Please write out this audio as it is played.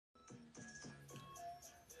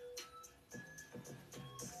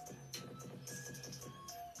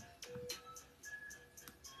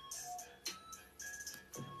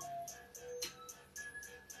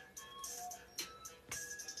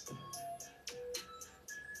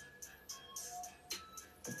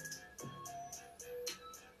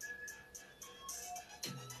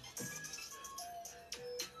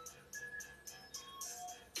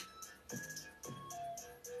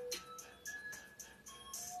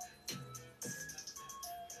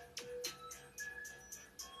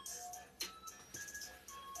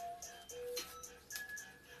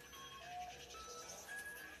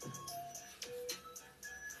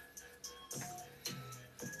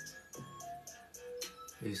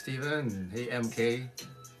Hey Steven, hey MK,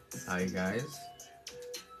 hi guys.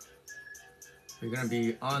 We're gonna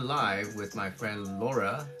be on live with my friend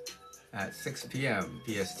Laura at 6 p.m.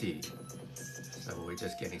 PST. So we're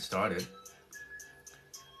just getting started.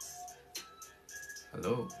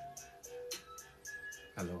 Hello.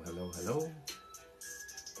 Hello, hello, hello.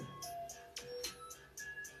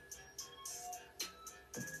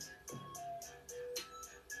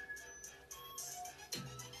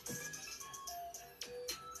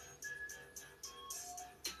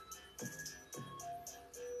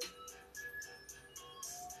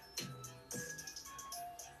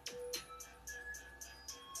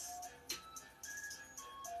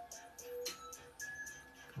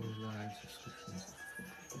 Go live subscriptions.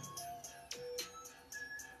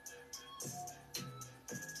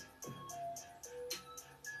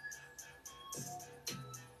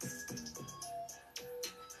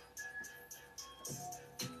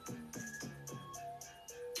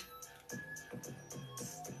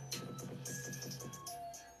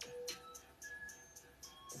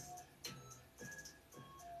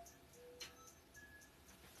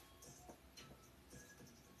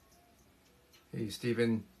 Hey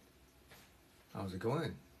Steven, how's it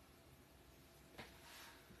going?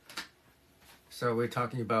 So we're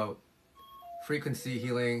talking about frequency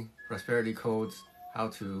healing, prosperity codes, how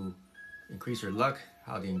to increase your luck,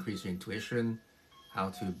 how to increase your intuition, how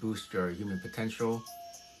to boost your human potential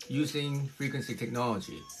using frequency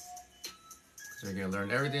technology. So you're going to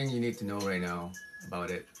learn everything you need to know right now about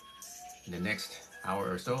it in the next hour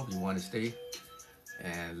or so. If you want to stay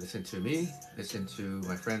and listen to me, listen to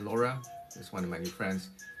my friend Laura, who's one of my new friends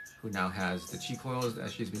who now has the chi coils that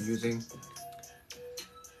she's been using.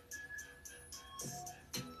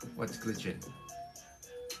 What's glitching?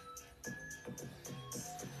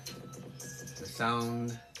 The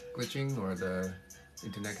sound glitching or the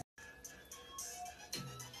internet?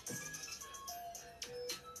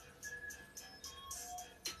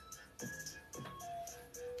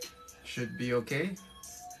 Should be okay.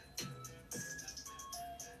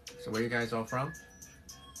 So where are you guys all from?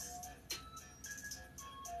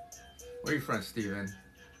 Where are you from, Steven?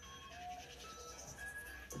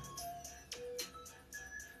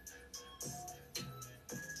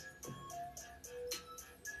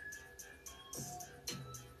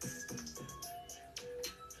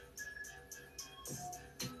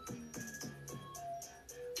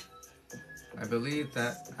 I believe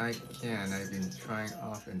that I can. I've been trying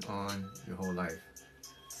off and on your whole life.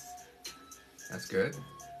 That's good.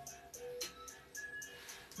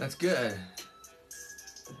 That's good.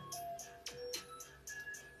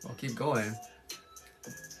 Well, keep going.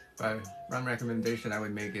 But one recommendation I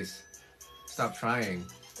would make is stop trying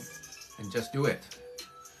and just do it.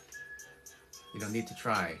 You don't need to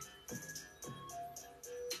try.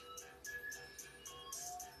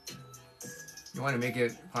 You want to make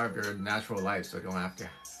it part of your natural life, so you don't have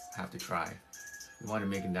to try. You want to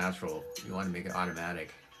make it natural. You want to make it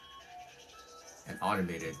automatic and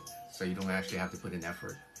automated, so you don't actually have to put in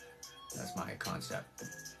effort. That's my concept.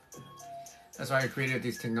 That's why I created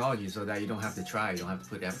these technologies, so that you don't have to try. You don't have to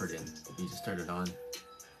put effort in. You just turn it on,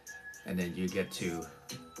 and then you get to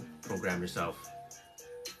program yourself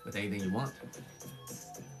with anything you want.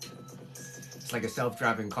 It's like a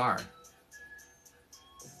self-driving car.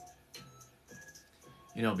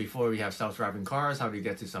 You know, before we have self-driving cars, how do we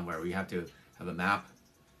get to somewhere? We have to have a map,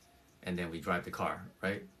 and then we drive the car,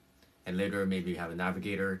 right? And later, maybe we have a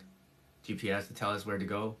navigator, GPS to tell us where to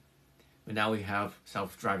go. But now we have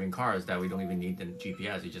self-driving cars that we don't even need the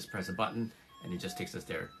GPS. You just press a button, and it just takes us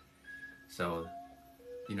there. So,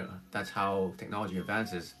 you know, that's how technology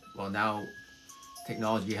advances. Well, now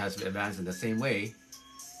technology has advanced in the same way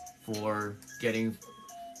for getting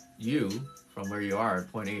you from where you are,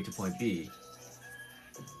 point A to point B,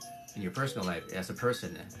 in your personal life, as a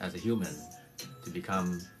person, as a human, to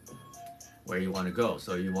become where you want to go.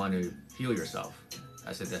 So you want to heal yourself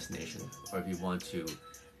as a destination, or if you want to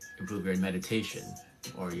improve your meditation,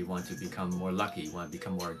 or you want to become more lucky, you want to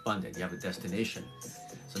become more abundant, you have a destination.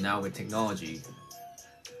 So now with technology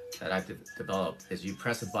that I've developed, is you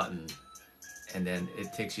press a button and then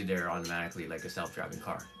it takes you there automatically, like a self-driving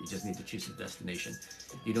car. You just need to choose the destination.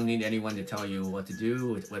 You don't need anyone to tell you what to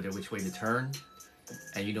do, which way to turn,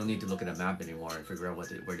 and you don't need to look at a map anymore and figure out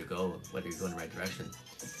where to go, whether you're going the right direction.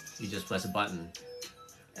 You just press a button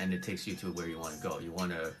and it takes you to where you want to go. You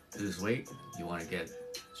want to lose weight, you want to get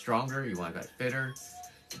stronger, you want to get fitter,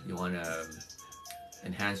 you want to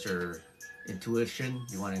enhance your intuition,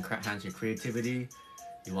 you want to enhance your creativity,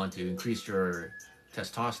 you want to increase your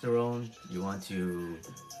testosterone, you want to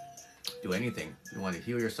do anything, you want to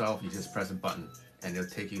heal yourself, you just press a button and it'll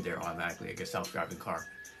take you there automatically, like a self-driving car.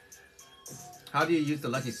 How do you use the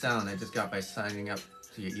lucky sound I just got by signing up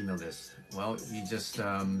to your email list? Well, you just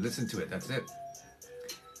listen to it. That's it.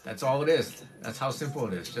 That's all it is. That's how simple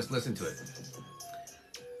it is. Just listen to it.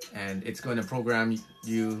 And it's going to program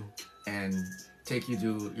you and take you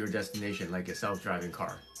to your destination like a self-driving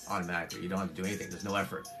car automatically. You don't have to do anything. There's no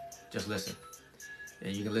effort. Just listen.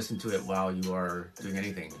 And you can listen to it while you are doing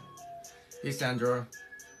anything. Hey, Sandra.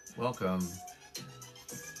 Welcome.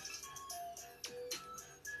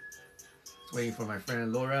 Just waiting for my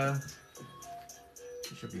friend Laura.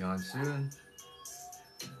 She should be on soon.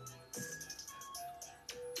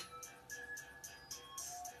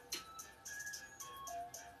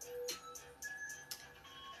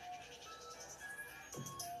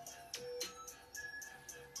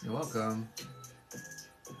 You're welcome.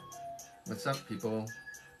 What's up, people?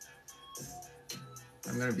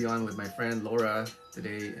 I'm going to be on with my friend Laura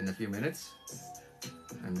today in a few minutes.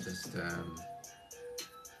 I'm just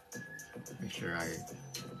make sure I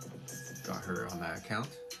got her on my account.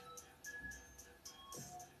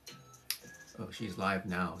 Oh, she's live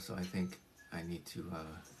now, so I think I need to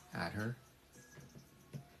add her.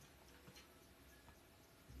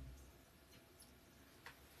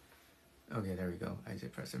 Okay, there we go. I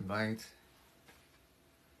did press invite.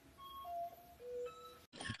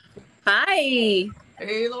 Hi.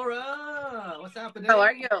 Hey, Laura. What's happening? How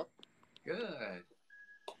are you? Good.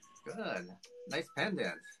 Good. Nice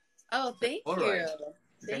pendant. Oh, thank you.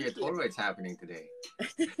 You got your Toroids happening today.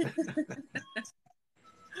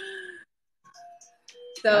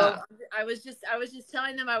 So Yeah. I was just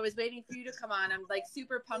telling them I was waiting for you to come on. I'm like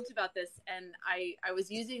super pumped about this, and I was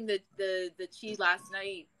using the chi last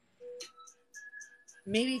night,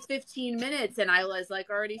 maybe 15 minutes, and I was like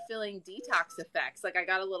already feeling detox effects. Like I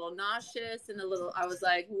got a little nauseous and I was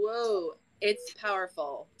like, whoa, it's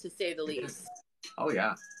powerful to say the least. Oh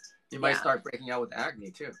yeah. You might start breaking out with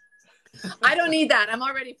acne too. I don't need that. I'm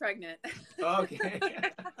already pregnant. Okay.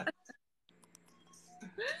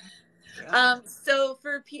 So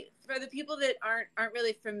for the people that aren't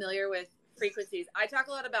really familiar with frequencies, I talk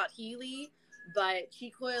a lot about Healy, but Chi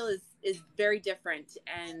Coil is very different.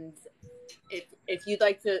 And if you'd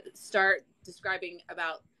like to start describing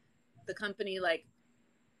about the company, like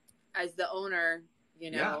as the owner,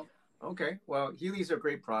 you know. Yeah. Okay. Well, Healy's a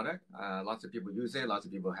great product. Lots of people use it. Lots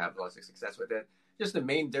of people have lots of success with it. Just the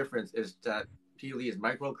main difference is that Healy is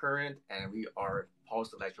microcurrent and we are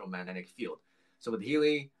pulsed electromagnetic field. So with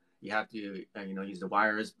Healy, you have to use the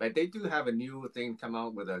wires, but they do have a new thing come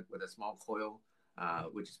out with a small coil,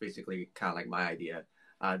 which is basically kind of like my idea.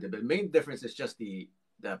 The main difference is just the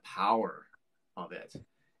power of it.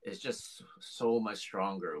 It's just so much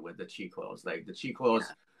stronger with the Chi coils. Like the Chi coils,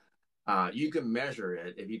 you can measure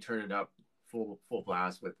it if you turn it up full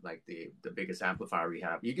blast with like the biggest amplifier we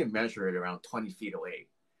have. You can measure it around 20 feet away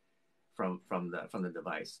from the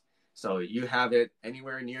device. So you have it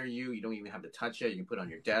anywhere near you. You don't even have to touch it. You can put it on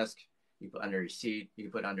your desk. You can put it under your seat. You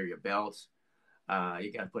can put it under your belt.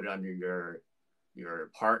 You can put it under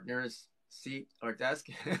your partner's seat or desk.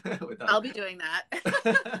 I'll be doing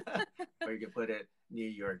that. Or you can put it near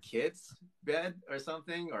your kid's bed or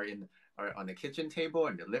something, or on the kitchen table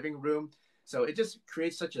or in the living room. So it just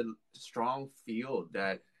creates such a strong field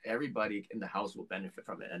that everybody in the house will benefit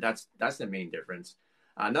from it. And that's the main difference.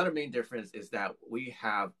 Another main difference is that we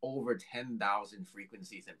have over 10,000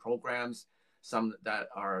 frequencies and programs, some that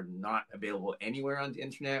are not available anywhere on the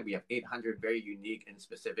internet. We have 800 very unique and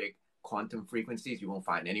specific quantum frequencies you won't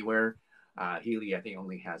find anywhere. Healy, I think,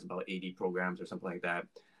 only has about 80 programs or something like that.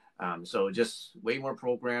 So just way more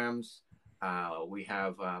programs. We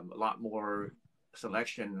have a lot more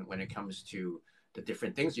selection when it comes to the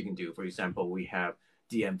different things you can do. For example, we have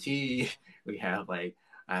DMT, we have like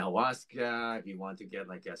ayahuasca, if you want to get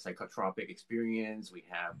like a psychotropic experience. We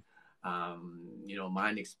have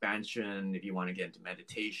mind expansion if you want to get into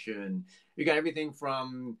meditation. You got everything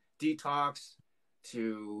from detox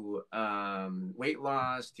to weight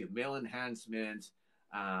loss to male enhancement,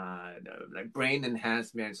 like brain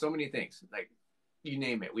enhancement, so many things. Like you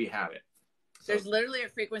name it, we have it. So, there's literally a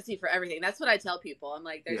frequency for everything. That's what I tell people. I'm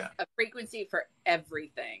like, there's a frequency for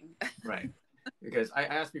everything. Right. Because I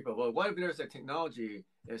ask people, well, what if there's a technology?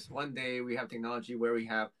 There's one day we have technology where we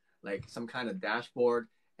have like some kind of dashboard,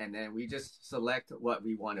 and then we just select what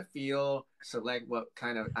we want to feel, select what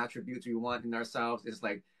kind of attributes we want in ourselves. It's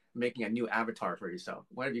like making a new avatar for yourself.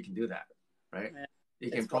 What if you can do that, right? Yeah.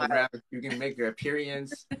 You can program, you can make your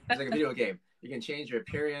appearance. It's like a video game. You can change your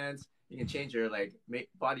appearance. You can change your like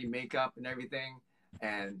body makeup and everything.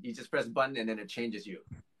 And you just press a button and then it changes you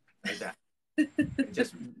like that. It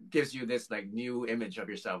just gives you this like new image of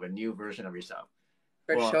yourself, a new version of yourself.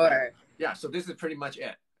 For Well, sure. yeah. So this is pretty much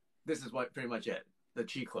it. This is what pretty much it. The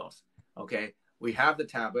chi coils. Okay. We have the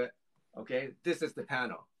tablet. Okay. This is the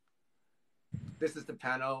panel. This is the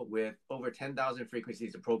panel with over 10,000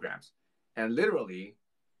 frequencies of programs, and literally,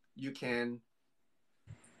 you can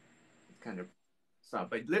kind of stop,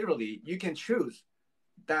 but literally, you can choose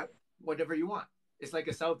that whatever you want. It's like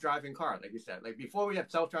a self-driving car, like you said. Like before we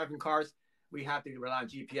have self-driving cars, we had to rely on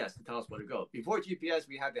GPS to tell us where to go. Before GPS,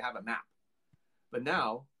 we had to have a map. But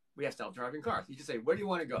now we have self-driving cars. You just say, where do you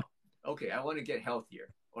want to go? Okay, I want to get healthier,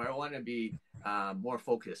 or I want to be more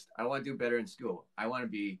focused. I want to do better in school. I want to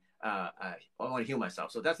be, I want to heal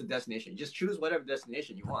myself. So that's the destination. You just choose whatever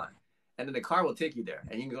destination you want, and then the car will take you there,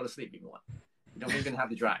 and you can go to sleep if you want. You don't even have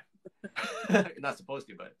to drive. You're not supposed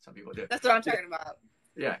to, but some people do. That's what I'm talking about.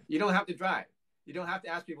 Yeah, you don't have to drive. You don't have to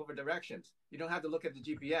ask people for directions. You don't have to look at the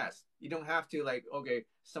GPS. You don't have to like, okay,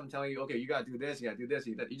 someone telling you, okay, you gotta do this, you gotta do this,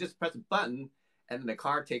 you just press a button, and then the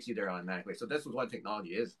car takes you there automatically. So this is what technology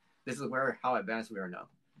is. This is how advanced we are now,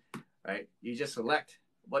 right? You just select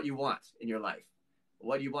what you want in your life,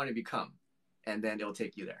 what you want to become, and then it'll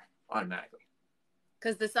take you there automatically.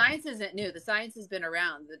 Because the science isn't new. The science has been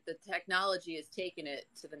around. The technology has taken it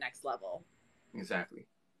to the next level. Exactly.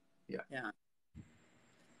 Yeah. Yeah.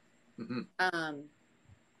 Mm-hmm.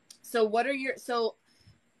 So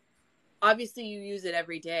obviously you use it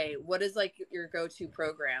every day. What is like your go-to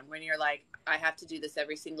program when you're like, I have to do this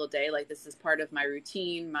every single day? Like this is part of my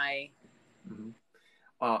routine, Mm-hmm.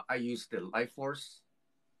 I use the Life Force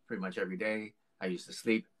pretty much every day. I use the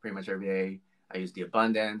sleep pretty much every day. I use the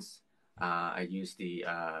abundance. I use the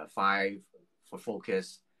 5 for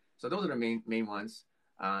focus. So those are the main ones.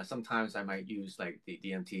 Sometimes I might use like the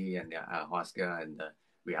DMT and the ayahuasca and the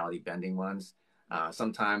reality bending ones.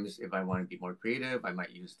 Sometimes if I want to be more creative, I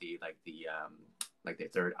might use the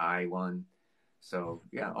third eye one. So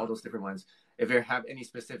yeah, all those different ones. If I have any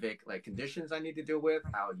specific like conditions I need to deal with,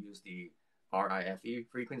 I'll use the RIFE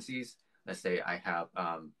frequencies. Let's say I have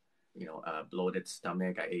a bloated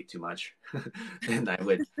stomach, I ate too much, then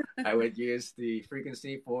I would use the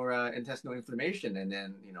frequency for intestinal inflammation, and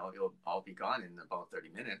then it'll all be gone in about 30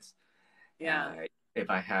 minutes. yeah. If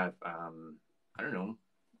I have I don't know,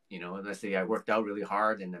 let's say I worked out really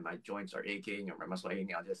hard and then my joints are aching or my muscle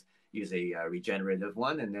aching, I'll just use a regenerative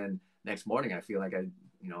one, and then next morning I feel like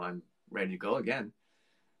I'm ready to go again.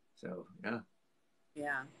 So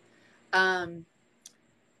Yeah.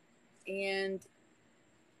 And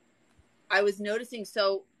I was noticing,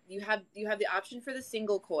 so you have the option for the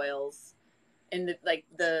single coils in the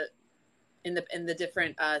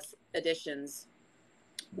different editions.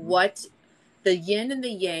 Mm-hmm. What the yin and the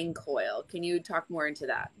yang coil? Can you talk more into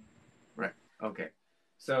that? Right. Okay.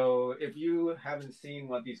 So if you haven't seen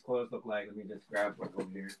what these coils look like, let me just grab one over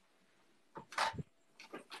here.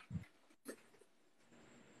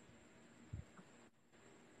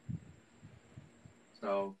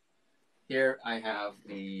 So here I have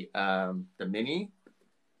the mini.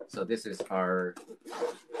 So this is our.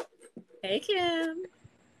 Hey, Kim.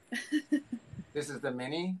 This is the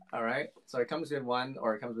mini. All right. So it comes with 1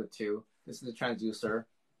 or it comes with 2. This is the transducer.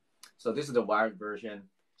 So this is the wired version.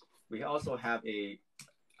 We also have a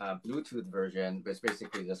Bluetooth version, which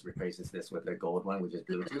basically just replaces this with the gold one, which is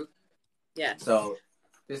Bluetooth. Yeah. So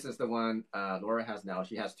this is the one Laura has now.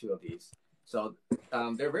 She has 2 of these. So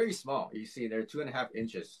they're very small. You see, they're 2.5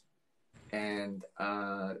 inches, and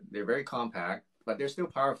they're very compact, but they're still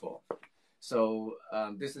powerful. So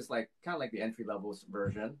this is like kind of like the entry level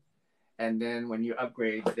version. And then when you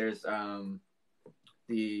upgrade, there's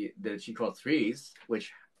the Chico 3s,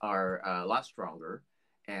 which are a lot stronger,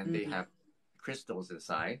 and they have crystals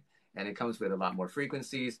inside, and it comes with a lot more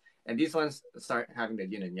frequencies. And these ones start having the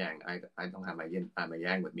yin and yang. I don't have my yin, my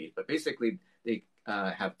yang with me, but basically they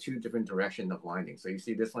have 2 different directions of winding. So you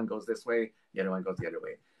see this one goes this way, the other one goes the other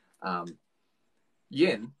way.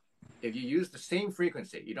 Yin, if you use the same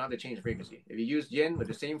frequency, you don't have to change the frequency. If you use yin with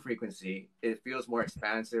the same frequency, it feels more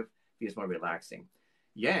expansive, feels more relaxing.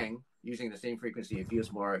 Yang, using the same frequency, it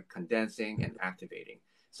feels more condensing and activating.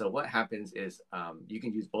 So what happens is you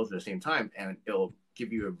can use both at the same time, and it'll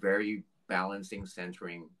give you a very balancing,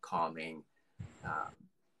 centering, calming,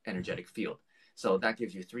 energetic field. So that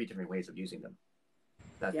gives you 3 different ways of using them.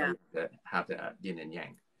 That's how you have the yin and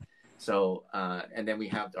yang. So, and then we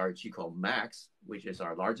have our Chico Max, which is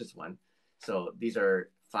our largest one. So these are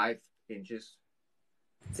 5 inches.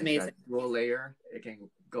 It's amazing. Dual layer. It can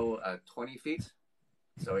go 20 feet.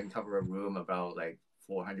 So it can cover a room about like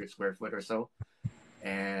 400 square foot or so.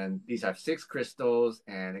 And these have 6 crystals,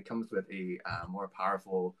 and it comes with a more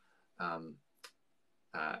powerful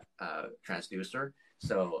transducer.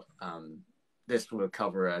 So this will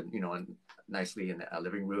cover nicely in a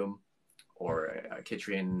living room or a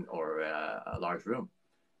kitchen or a large room.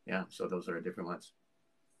 Yeah, so those are different ones.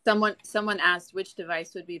 Someone asked which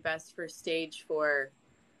device would be best for stage 4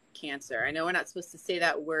 cancer. I know we're not supposed to say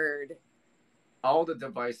that word. All the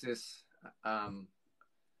devices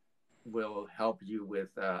will help you with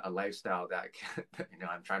a lifestyle that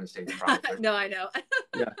I'm trying to say the proper. No, I know.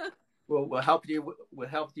 Yeah, will help you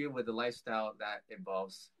with the lifestyle that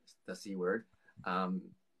involves the C word.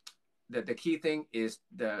 The key thing is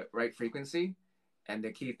the right frequency, and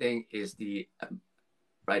the key thing is the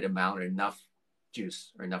right amount or enough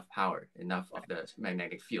juice or enough power, enough of the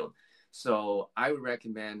magnetic field. So I would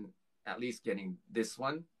recommend at least getting this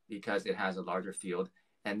one because it has a larger field,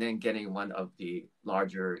 and then getting one of the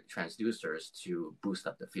larger transducers to boost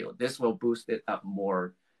up the field. This will boost it up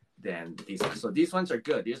more than these ones. So these ones are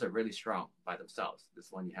good. These are really strong by themselves.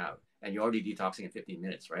 This one you have, and you're already detoxing in 15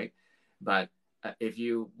 minutes, right? But if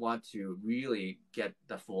you want to really get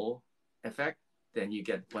the full effect, then you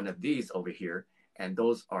get one of these over here, and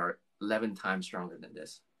those are 11 times stronger than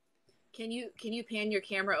this. Can you pan your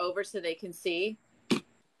camera over so they can see?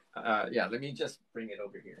 Yeah, let me just bring it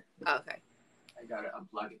over here. Oh, okay. I gotta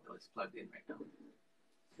unplug it though. It's plugged in right now.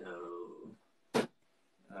 So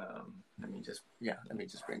let me just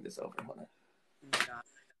bring this over. Hold on. Oh my God.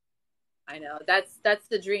 I know that's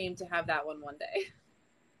the dream, to have that one day.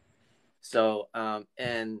 So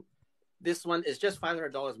and this one is just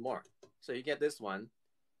 $500 more. So you get this one,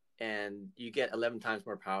 and you get 11 times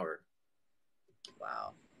more power.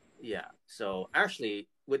 Wow. Yeah. So actually,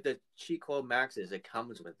 with the Chi Coil Maxes, it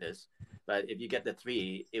comes with this. But if you get the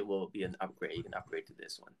 3, it will be an upgrade. You can upgrade to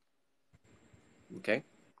this one. Okay.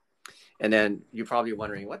 And then you're probably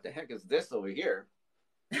wondering, what the heck is this over here?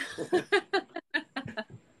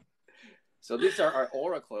 So these are our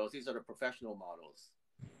Aura coils. These are the professional models.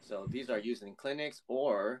 So these are used in clinics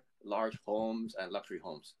or large homes and luxury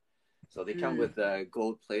homes. So they come with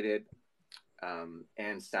gold-plated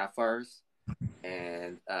and sapphires,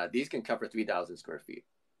 and these can cover 3,000 square feet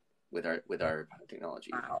with our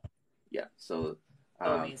technology. Wow. Yeah. So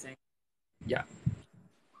amazing. Yeah.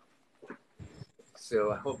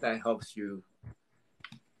 So I hope that helps you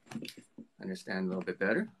understand a little bit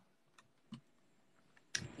better.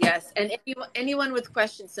 Yes, and anyone with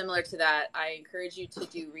questions similar to that, I encourage you to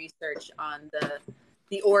do research on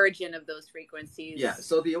the origin of those frequencies. Yeah,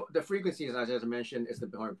 so the frequencies, as I mentioned, is the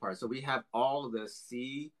important part. So we have all the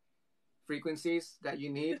C frequencies that you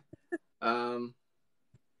need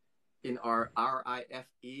in our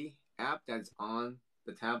RIFE app that's on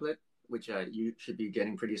the tablet, which you should be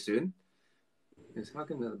getting pretty soon. How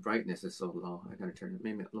come the brightness is so low? I gotta turn it,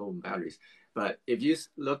 maybe low batteries. But if you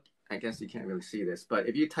look, I guess you can't really see this, but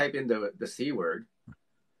if you type in the C word,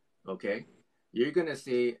 okay, you're gonna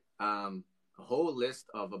see a whole list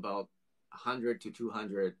of about 100 to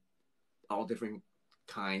 200 all different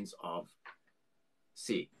kinds of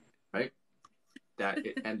C, right?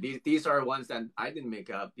 And these are ones that I didn't make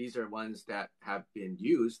up. These are ones that have been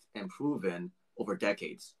used and proven over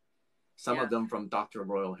decades. Some of them from Dr.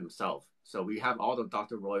 Royal himself. So we have all the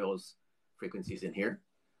Dr. Royal's frequencies in here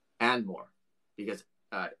and more, because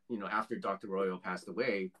after Dr. Royal passed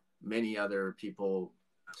away, many other people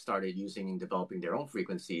started using and developing their own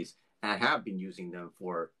frequencies and have been using them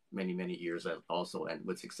for many, many years also, and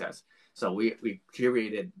with success. So we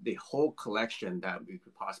curated the whole collection that we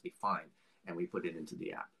could possibly find, and we put it into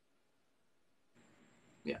the app.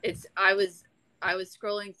 Yeah. I was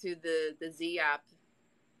scrolling through the Z app,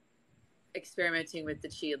 experimenting with the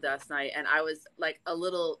Chi last night, and I was like a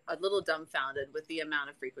little dumbfounded with the amount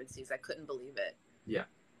of frequencies. I couldn't believe it. Yeah.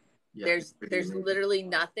 There's literally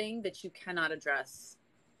nothing that you cannot address.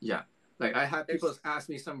 Yeah. Like I had people ask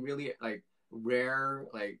me some really like rare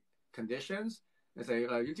like conditions and say,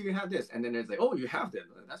 do you have this? And then it's like, oh, you have this.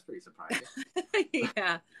 That's pretty surprising.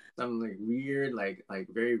 Yeah. Some like weird, like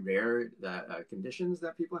very rare conditions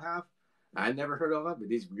that people have. I never heard of it, but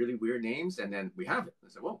these really weird names, and then we have it. I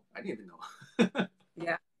said, whoa, I didn't even know.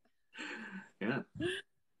 Yeah. Yeah.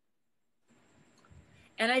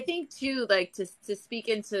 And I think too, like to speak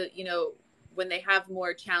into, when they have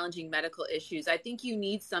more challenging medical issues, I think you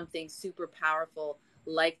need something super powerful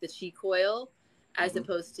like the Chi Coil as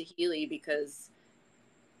opposed to Healy, because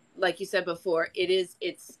like you said before,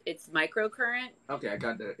 it's microcurrent. Okay, I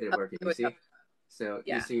got it working. You see? So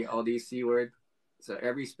you see all these C words? So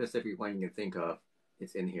every specific one you can think of,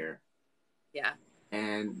 it's in here. Yeah.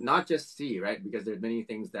 And not just C, right? Because there's many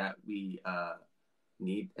things that we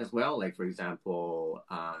need as well. Like, for example,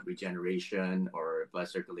 regeneration or blood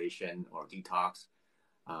circulation or detox,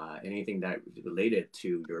 anything that is related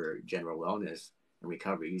to your general wellness and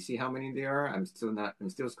recovery. You see how many there are? I'm still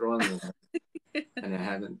scrolling, and I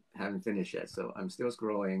haven't finished yet. So I'm still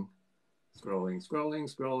scrolling,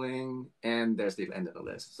 and there's the end of the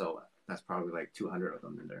list. So that's probably like 200 of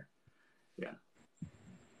them in there. Yeah.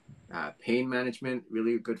 Pain management,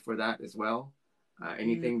 really good for that as well.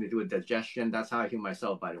 Anything to do with digestion. That's how I heal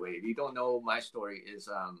myself, by the way. If you don't know, my story is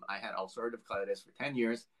I had ulcerative colitis for 10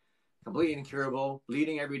 years, completely incurable,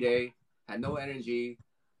 bleeding every day, had no energy.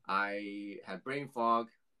 I had brain fog.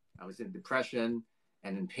 I was in depression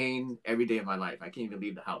and in pain every day of my life. I can't even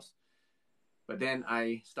leave the house. But then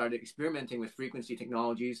I started experimenting with frequency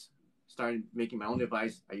technologies, started making my own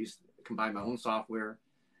device. I used to combine my own software.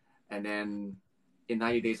 And then in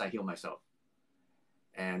 90 days, I healed myself.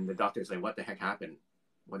 And the doctor's like, what the heck happened?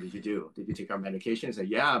 What did you do? Did you take our medication? I said,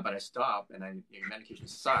 yeah, but I stopped, and your medication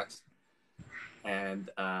sucks. And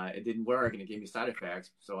it didn't work, and it gave me side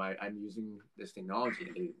effects. So I'm using this technology.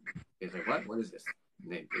 And they're like, what is this?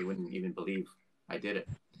 And they wouldn't even believe I did it.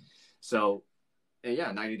 So, and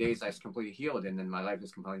yeah, 90 days, I was completely healed. And then my life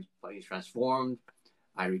is completely transformed.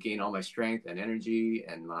 I regained all my strength and energy,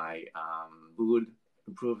 and my mood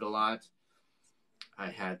improved a lot.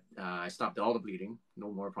 I stopped all the bleeding,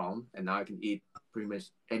 no more problem. And now I can eat pretty much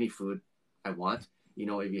any food I want. You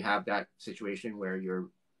know, if you have that situation where your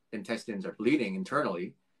intestines are bleeding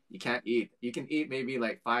internally, you can't eat. You can eat maybe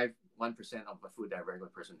like 1% of the food that a regular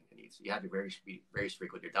person can eat. So you have to be very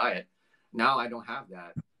strict with your diet. Now I don't have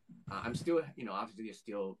that. I'm still, obviously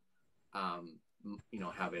still,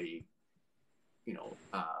 have a,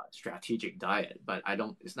 strategic diet, but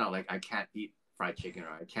it's not like I can't eat fried chicken,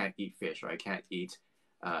 or I can't eat fish, or I can't eat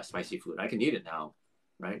spicy food. I can eat it now,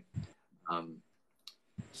 right?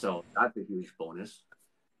 So that's a huge bonus.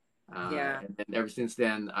 And then ever since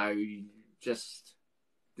then, I just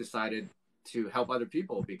decided to help other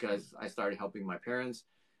people, because I started helping my parents,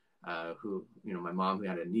 who, my mom, who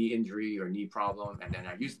had a knee injury or knee problem. And then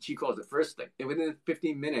I used Chi Coils the first thing. Within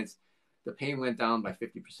 15 minutes, the pain went down by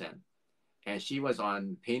 50%. And she was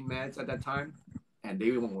on pain meds at that time, and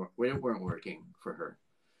they weren't working for her.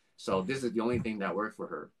 So this is the only thing that worked for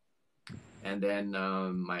her. And then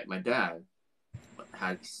my dad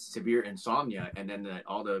had severe insomnia, and then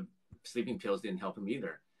all the sleeping pills didn't help him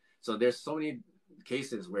either. So there's so many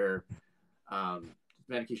cases where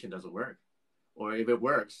medication doesn't work, or if it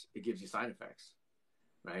works, it gives you side effects,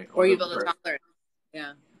 right? Or you build a tolerance.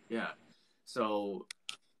 Yeah. So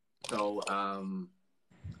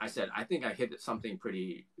I said, I think I hit something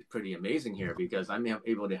pretty amazing here, because I'm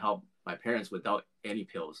able to help my parents without any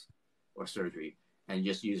pills or surgery, and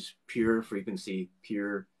just use pure frequency,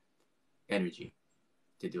 pure energy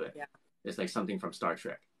to do it. Yeah. It's like something from Star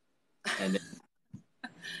Trek. And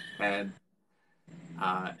then,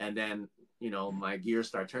 and then, my gears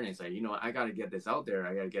start turning. It's like, I got to get this out there.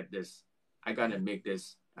 I got to make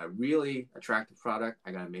this a really attractive product.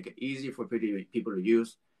 I got to make it easy for people to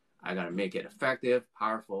use. I got to make it effective,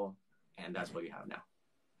 powerful, and that's what you have now.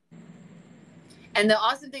 And the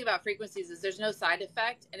awesome thing about frequencies is there's no side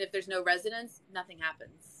effect, and if there's no resonance, nothing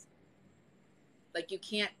happens. Like you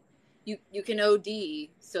can OD,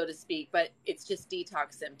 so to speak, but it's just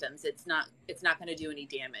detox symptoms. It's not going to do any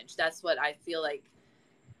damage. That's what I feel like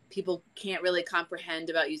people can't really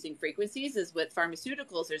comprehend about using frequencies. Is with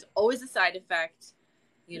pharmaceuticals, there's always a side effect.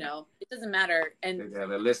 It doesn't matter. And they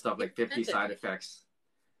have a list of like 50 side effects.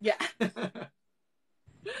 Yeah.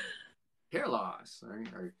 Hair loss,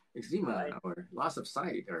 or eczema, or loss of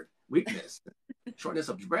sight, or weakness, shortness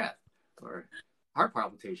of breath, or heart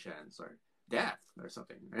palpitations, or death, or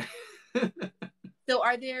something. Right? So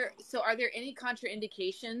are there any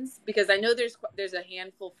contraindications? Because I know there's a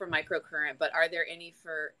handful for microcurrent, but are there any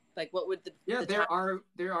for, like, what would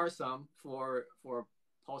there are some for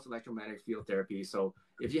pulse electromagnetic field therapy. So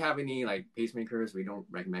if you have any like pacemakers, we don't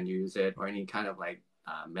recommend you use it, or any kind of like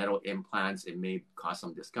metal implants, it may cause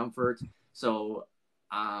some discomfort. So,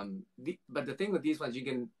 but the thing with these ones,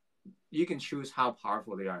 you can choose how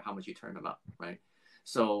powerful they are, how much you turn them up, right?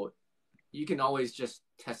 So you can always just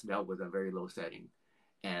test it out with a very low setting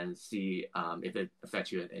and see if it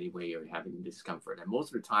affects you in any way or having discomfort. And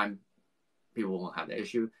most of the time, people won't have that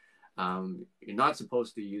issue. You're not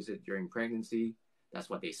supposed to use it during pregnancy. That's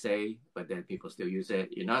what they say, but then people still use it.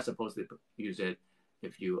 You're not supposed to use it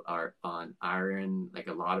if you are on iron, like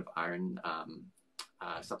a lot of iron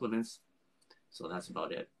supplements. So that's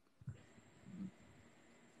about it.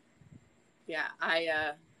 Yeah,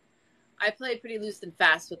 I play pretty loose and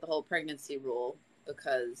fast with the whole pregnancy rule,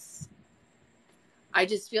 because I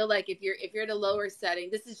just feel like if you're at a lower setting,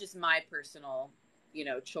 this is just my personal,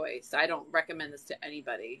 choice. I don't recommend this to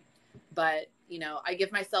anybody, but I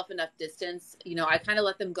give myself enough distance. I kind of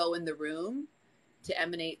let them go in the room to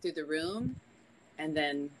emanate through the room, and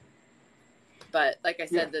then, but like I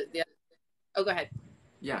said, oh, go ahead.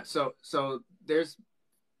 Yeah. So there's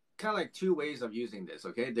kind of like two ways of using this.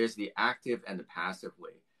 Okay. There's the active and the passive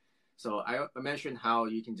way. So I mentioned how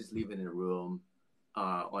you can just leave it in a room,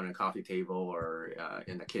 on a coffee table or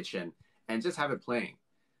in the kitchen and just have it playing.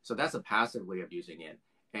 So that's a passive way of using it.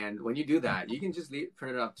 And when you do that, you can just turn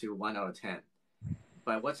it up to 1 out of 10.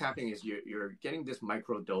 But what's happening is you're getting this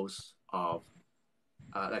micro dose of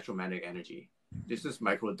electromagnetic energy. This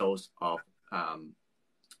micro dose of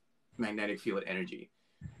magnetic field energy.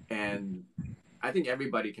 And I think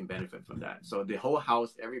everybody can benefit from that. So the whole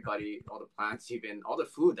house, everybody, all the plants, even all the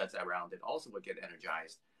food that's around it also will get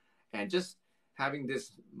energized. And just having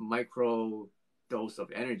this micro dose of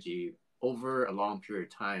energy over a long period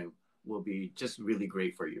of time will be just really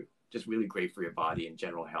great for you, just really great for your body and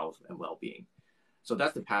general health and well-being. So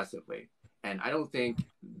that's the passive way. And I don't think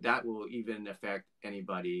that will even affect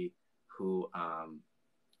anybody who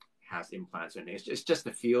has implants or anything. It's just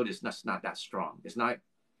the field is not that strong.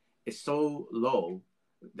 It's so low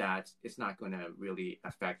that it's not going to really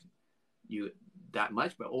affect you that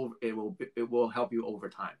much, but it will help you over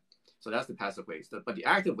time. So that's the passive way. But the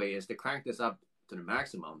active way is to crank this up to the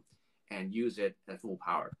maximum and use it at full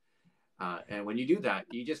power. And when you do that,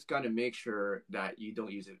 you just got to make sure that you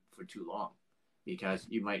don't use it for too long, because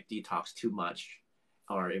you might detox too much,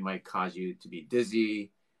 or it might cause you to be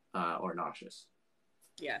dizzy or nauseous.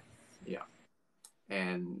 Yeah. Yeah.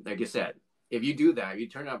 And like I said, if you do that, you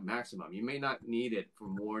turn it up maximum, you may not need it for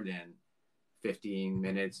more than 15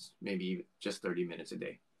 minutes, maybe just 30 minutes a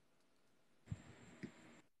day.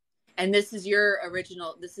 And this is your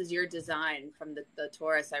design from the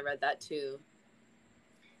Taurus. I read that too.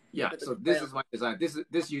 Yeah, so this is my design.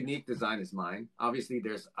 This unique design is mine. Obviously,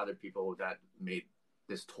 there's other people that made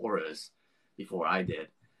this Taurus before I did,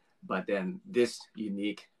 but then this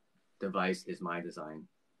unique device is my design.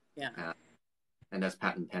 Yeah, and that's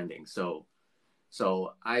patent pending. So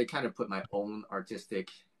I kind of put my own artistic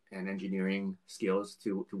and engineering skills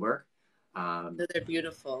to work. They're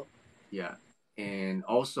beautiful. Yeah, and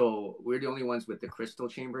also we're the only ones with the crystal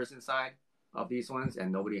chambers inside of these ones,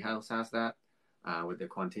 and nobody else has that. With the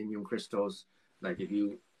quantum crystals, like if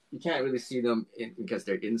you can't really see them because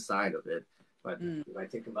they're inside of it, but if I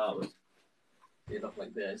take them out, they look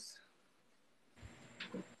like this.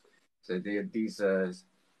 So they're these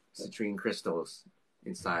citrine crystals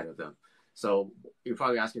inside of them. So you're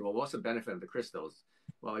probably asking, well, what's the benefit of the crystals?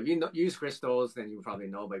 Well, if you don't use crystals, then you probably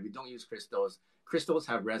know. But if you don't use crystals, crystals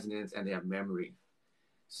have resonance and they have memory.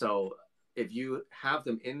 So if you have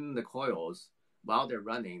them in the coils while they're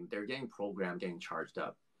running, they're getting programmed, getting charged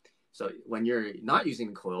up. So when you're not using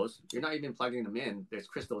the coils, you're not even plugging them in. There's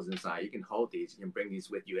crystals inside. You can hold these. You can bring these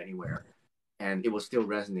with you anywhere, and it will still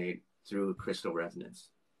resonate through crystal resonance.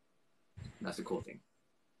 That's the cool thing.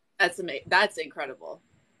 That's amazing. That's incredible.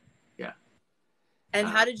 Yeah. And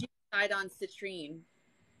how did you decide on citrine?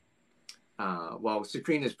 Well,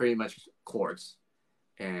 citrine is pretty much quartz,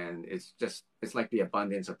 and it's like the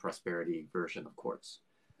abundance of prosperity version of quartz.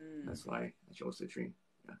 That's why I chose citrine.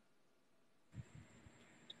 Yeah.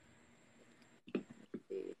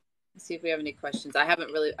 Let's see if we have any questions. I've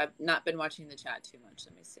not been watching the chat too much.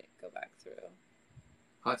 Let me see. Go back through.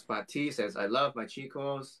 Hotspot T says, I love my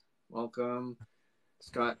Chicos. Welcome.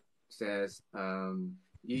 Scott says, you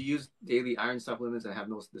use daily iron supplements and have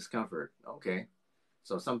no discomfort. Okay.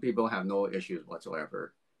 So some people have no issues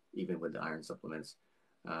whatsoever, even with the iron supplements.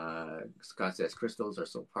 Scott says, crystals are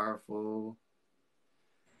so powerful.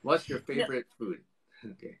 What's your favorite food?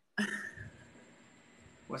 Okay.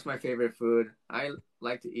 What's my favorite food? I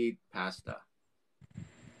like to eat pasta.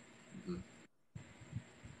 Mm-hmm.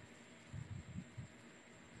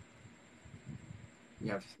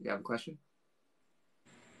 You have a question?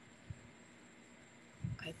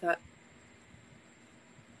 I thought.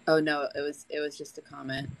 Oh no, it was just a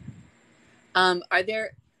comment. Are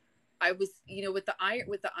there? I was, with the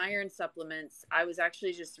iron supplements, I was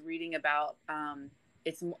actually just reading about.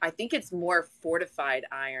 I think it's more fortified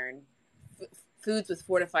iron. Foods with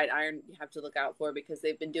fortified iron you have to look out for, because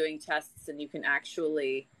they've been doing tests and you can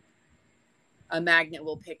actually, a magnet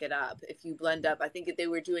will pick it up if you blend up. I think they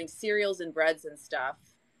were doing cereals and breads and stuff,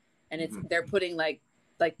 and they're putting like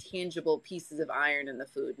tangible pieces of iron in the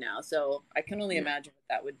food now. So I can only imagine what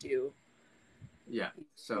that would do. Yeah.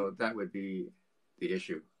 So that would be the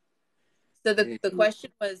issue. So the question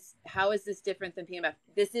was, how is this different than PMF?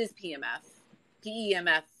 This is PMF.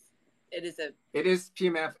 PEMF. It is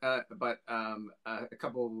PMF, but a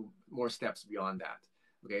couple more steps beyond that.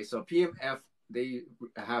 Okay, so PMF, they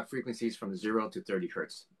have frequencies from 0 to 30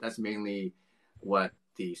 hertz. That's mainly what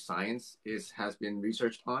the science has been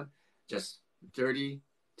researched on, just 30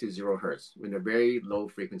 to 0 hertz in a very low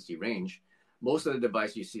frequency range. Most of the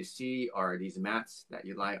devices you see are these mats that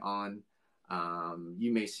you lie on.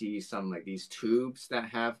 You may see some like these tubes that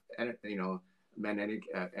have, magnetic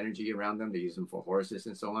energy around them. They use them for horses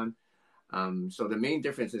and so on. So the main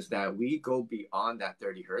difference is that we go beyond that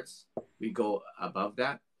 30 hertz. We go above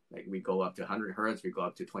that. Like we go up to 100 hertz. We go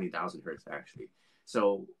up to 20,000 hertz actually.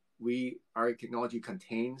 So our technology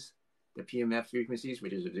contains the PMF frequencies,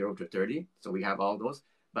 which is 0 to 30. So we have all those,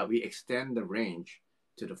 but we extend the range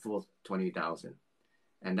to the full 20,000.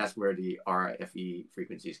 And that's where the RFE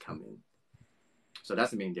frequencies come in. So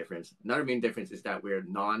that's the main difference. Another main difference is that we're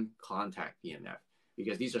non-contact PMF,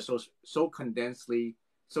 because these are so condensed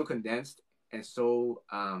and so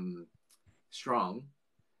strong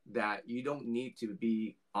that you don't need to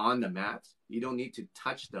be on the mat. You don't need to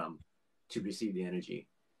touch them to receive the energy.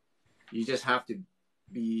 You just have to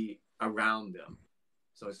be around them.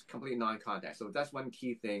 So it's completely non-contact. So that's one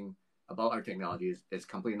key thing about our technology is it's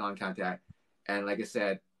completely non-contact. And like I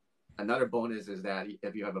said, another bonus is that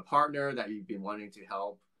if you have a partner that you've been wanting to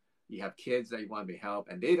help, you have kids that you want to help,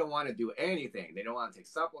 and they don't want to do anything. They don't want to take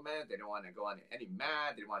supplements. They don't want to go on any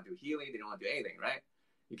mat. They don't want to do healing. They don't want to do anything, right?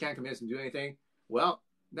 You can't convince them to do anything. Well,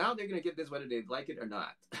 now they're going to get this whether they like it or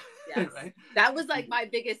not. Yes. Right? That was like my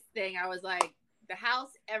biggest thing. I was like, the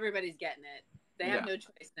house, everybody's getting it. They have no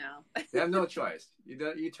choice now. They have no choice.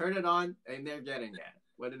 You turn it on and they're getting it,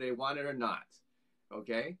 whether they want it or not.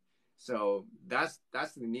 Okay? So that's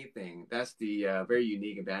the neat thing. That's the very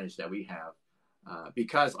unique advantage that we have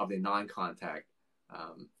because of the non-contact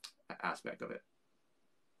aspect of it.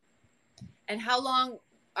 And how long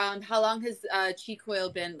has Chi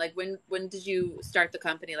Coil been? Like when did you start the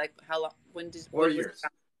company? Like how long? 4 years.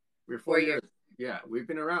 We're 4 years. Yeah, we've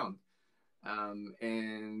been around. And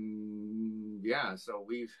yeah, so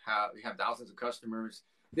we have thousands of customers.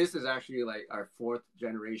 This is actually like our 4th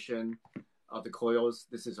generation of the coils.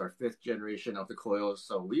 This is our 5th generation of the coils.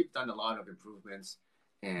 So we've done a lot of improvements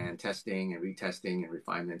and testing and retesting and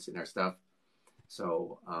refinements in our stuff.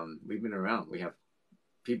 So we've been around. We have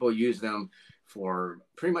people use them for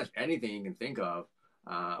pretty much anything you can think of.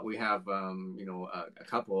 We have a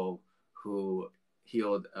couple who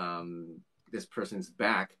healed this person's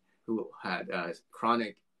back who had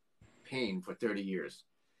chronic pain for 30 years.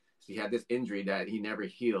 So he had this injury that he never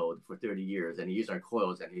healed for 30 years, and he used our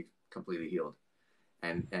coils and he completely healed.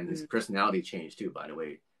 And his personality changed too, by the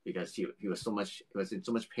way, because he was in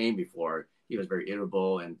so much pain before. He was very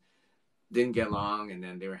irritable and didn't get along, and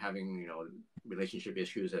then they were having relationship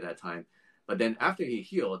issues at that time. But then after he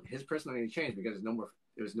healed, his personality changed because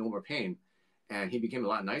there was no more pain, and he became a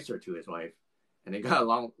lot nicer to his wife, and they got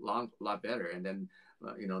along a lot better. And then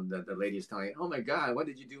the lady is telling, "Oh my God, what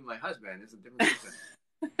did you do with my husband? It's a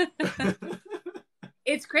different person."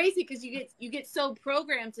 It's crazy because you get so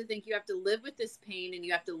programmed to think you have to live with this pain and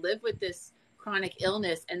you have to live with this chronic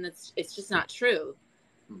illness, and it's just not true.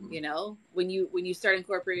 Mm-hmm. When you start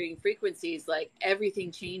incorporating frequencies, like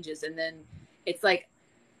everything changes, and then it's like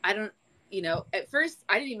at first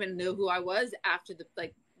I didn't even know who I was after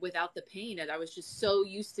without the pain, and I was just so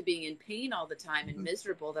used to being in pain all the time and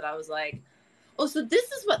miserable that I was like, oh, so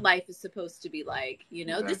this is what life is supposed to be like,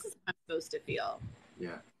 Exactly. This is how I'm supposed to feel.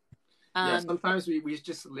 Yeah. Yeah, sometimes we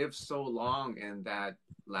just live so long in that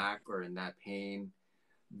lack or in that pain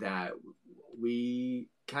that we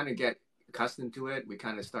kind of get accustomed to it. We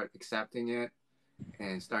kind of start accepting it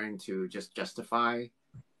and starting to just justify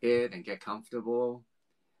it and get comfortable.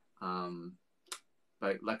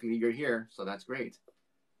 But luckily you're here, so that's great.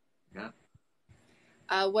 Yeah.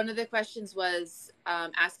 One of the questions was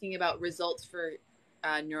asking about results for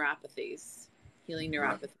neuropathies, healing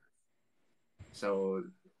neuropathy. So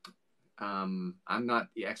I'm not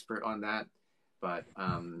the expert on that, but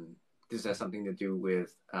this has something to do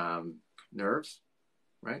with nerves,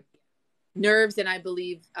 right? Nerves, and I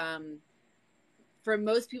believe for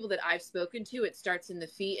most people that I've spoken to, it starts in the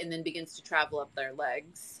feet and then begins to travel up their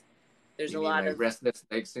legs. There's a lot of restless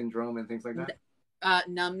leg syndrome and things like that.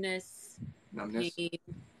 Numbness. Pain.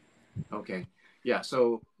 Okay. Yeah.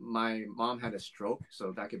 So my mom had a stroke,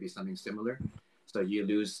 so that could be something similar. So you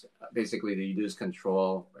lose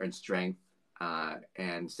control and strength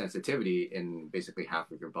and sensitivity in basically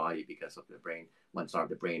half of your body because of the brain. One side of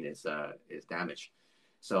the brain is damaged.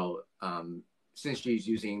 So since she's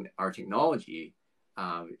using our technology,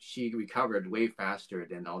 she recovered way faster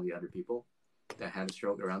than all the other people that had a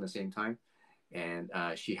stroke around the same time, and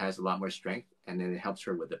she has a lot more strength, and then it helps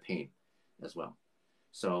her with the pain as well.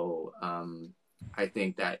 So I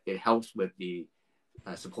think that it helps with the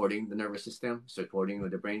supporting the nervous system, supporting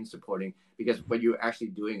the brain, supporting, because what you're actually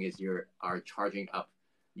doing is are charging up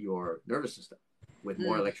your nervous system with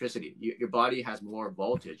more electricity. Your body has more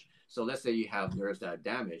voltage. So let's say you have nerves that are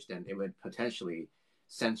damaged, then it would potentially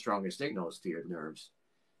send stronger signals to your nerves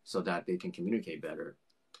so that they can communicate better.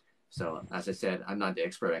 So as I said, I'm not the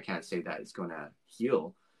expert. I can't say that it's going to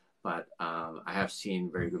heal, but I have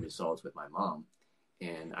seen very good results with my mom.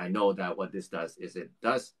 And I know that what this does is it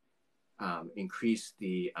does increase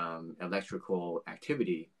the electrical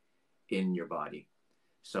activity in your body.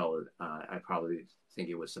 So I probably think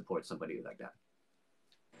it would support somebody like that.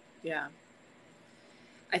 Yeah.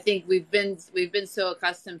 I think we've been so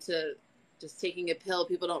accustomed to just taking a pill.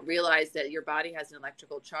 People don't realize that your body has an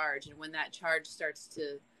electrical charge. And when that charge starts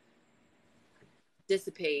to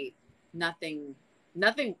dissipate, nothing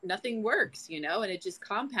works, you know, and it just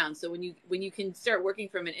compounds. So when you can start working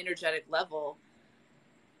from an energetic level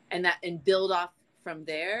and build off from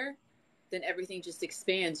there, then everything just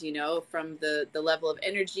expands, you know, from the level of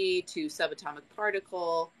energy to subatomic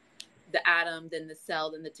particle, the atom, then the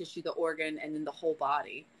cell, then the tissue, the organ, and then the whole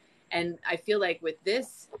body. And I feel like with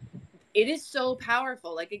this, it is so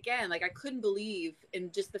powerful. Like, again, like I couldn't believe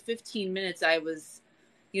in just the 15 minutes I was,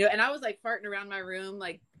 you know, and I was like farting around my room,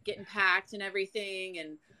 like getting packed and everything.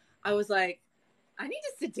 And I was like, I need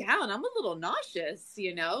to sit down. I'm a little nauseous,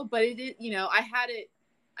 you know, but it, you know, I had it.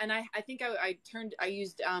 And I think I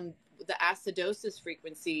used the acidosis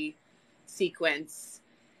frequency sequence,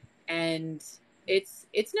 and it's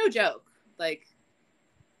no joke. Like,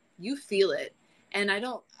 you feel it. And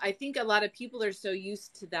I think a lot of people are so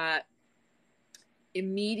used to that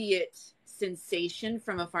immediate sensation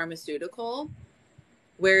from a pharmaceutical,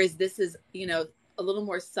 whereas this is, you know, a little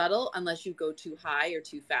more subtle unless you go too high or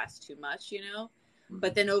too fast, too much, you know.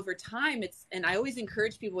 But then over time, and I always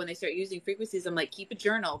encourage people when they start using frequencies, I'm like, keep a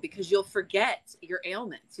journal, because you'll forget your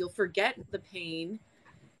ailments. You'll forget the pain,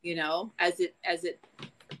 you know, as it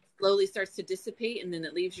slowly starts to dissipate, and then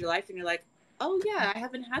it leaves your life, and you're like, oh yeah, I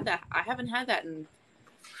haven't had that in,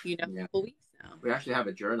 you know, a couple weeks now. We actually have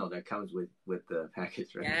a journal that comes with the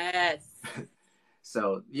package, right? Yes.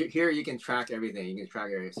 So here you can track everything. You can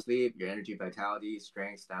track your sleep, your energy, vitality,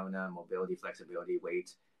 strength, stamina, mobility, flexibility,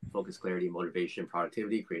 weight, focus, clarity, motivation,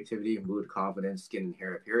 productivity, creativity, mood, confidence, skin and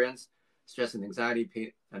hair appearance, stress and anxiety,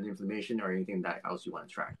 pain and inflammation, or anything that else you want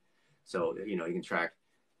to track. So, you know, you can track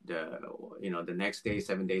the next day,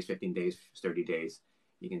 7 days, 15 days, 30 days.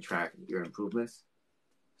 You can track your improvements.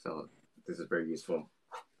 So this is very useful.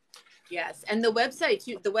 Yes. And the website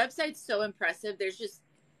too, the website's so impressive.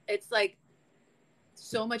 It's like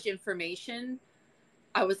so much information.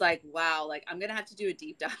 I was like, wow, like I'm going to have to do a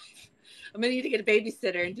deep dive. I'm going to need to get a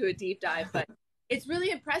babysitter and do a deep dive, but it's really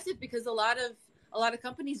impressive because a lot of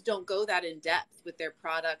companies don't go that in depth with their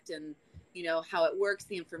product and, you know, how it works,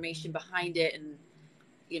 the information behind it. And,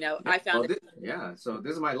 you know, I found So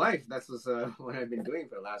this is my life. That's what I've been doing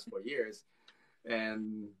for the last 4 years.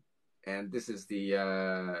 And this is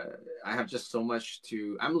I have just so much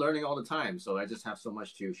I'm learning all the time. So I just have so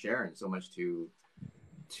much to share and so much to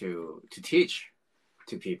teach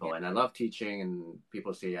to people. And I love teaching, and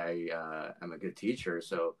people say I'm a good teacher.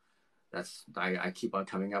 So I keep on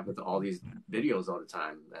coming up with all these videos all the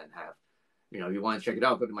time, and have, you know, if you want to check it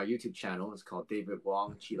out, go to my YouTube channel. It's called David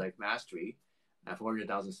Wong Chi Life Mastery. I have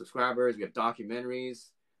 400,000 subscribers. We have documentaries,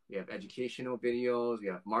 we have educational videos, we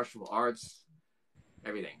have martial arts,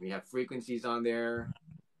 everything. We have frequencies on there,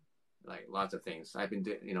 like lots of things. I've been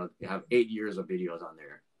you have 8 years of videos on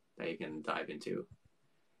there that you can dive into.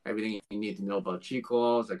 Everything you need to know about Chi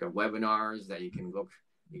calls, like webinars that you can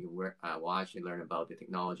watch and learn about the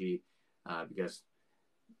technology, because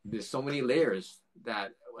there's so many layers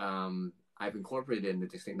that I've incorporated into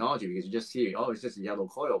this technology, because you just see, oh, it's just a yellow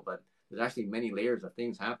coil, but there's actually many layers of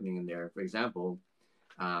things happening in there. For example,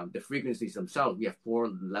 the frequencies themselves, we have 4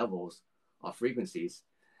 levels of frequencies,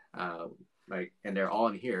 and they're all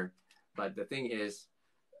in here. But the thing is,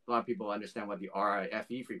 a lot of people understand what the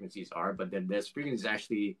RIFE frequencies are, but then there's frequencies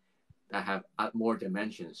actually that have more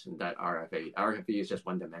dimensions than that RFE. RFE is just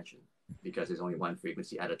one dimension because there's only one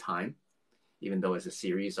frequency at a time, even though it's a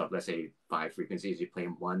series of, let's say, 5 frequencies, you play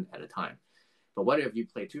one at a time. But what if you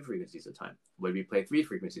play 2 frequencies at a time? What if you play 3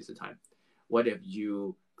 frequencies at a time? What if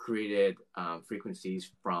you created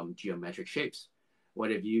frequencies from geometric shapes?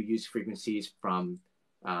 What if you use frequencies from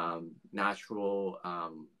natural,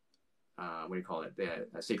 the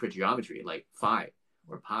sacred geometry, like phi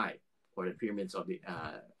or pi, or the pyramids of the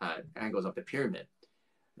angles of the pyramid,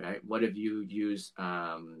 right? What if you use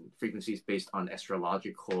frequencies based on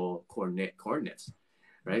astrological coordinates,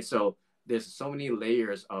 right? So there's so many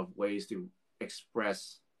layers of ways to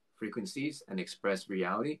express frequencies and express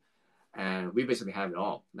reality. And we basically have it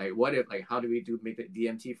all. Like, what if, like, how do we make the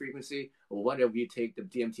DMT frequency? Or what if we take the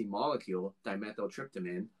DMT molecule,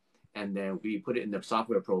 dimethyltryptamine, and then we put it in the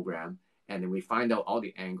software program, and then we find out all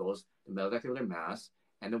the angles, the molecular mass,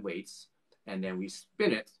 and the weights, and then we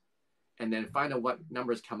spin it, and then find out what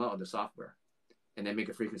numbers come out of the software, and then make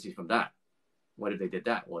a frequency from that. What if they did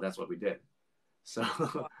that? Well, that's what we did. So,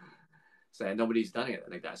 so nobody's done it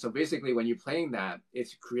like that. So basically, when you're playing that,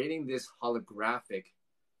 it's creating this holographic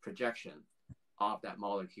projection of that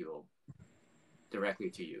molecule directly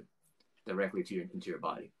to you, into your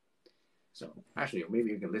body. So actually, maybe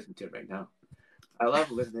you can listen to it right now. I love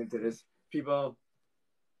listening to this. People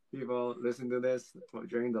listen to this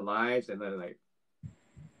during the lives, and then like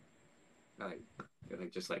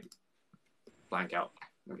just like blank out.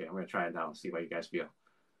 Okay, I'm gonna try it now. See what you guys feel.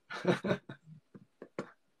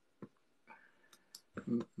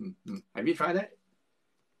 Have you tried it?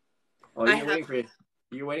 Oh,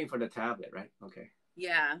 you're waiting for the tablet, right? Okay.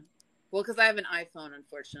 Yeah. Well, because I have an iPhone,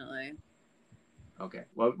 unfortunately. Okay.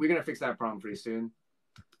 Well, we're gonna fix that problem pretty soon.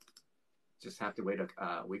 Just have to wait a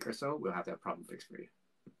week or so. We'll have that problem fixed for you.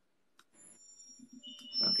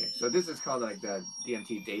 Okay. So this is called like the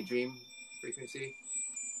DMT daydream frequency.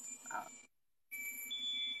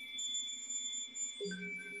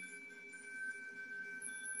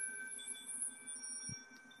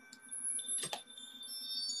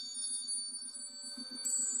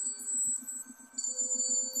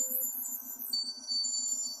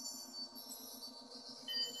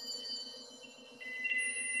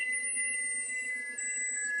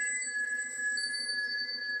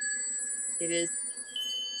 It is.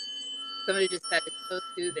 Somebody just said it's so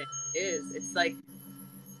soothing. It is. It's like.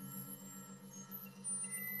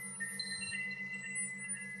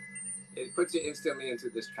 It puts you instantly into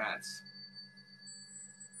this trance,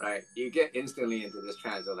 right? You get instantly into this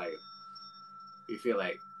trance of like, you feel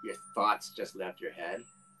like your thoughts just left your head,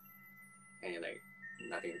 and you're like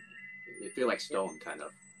nothing. You feel like stone, kind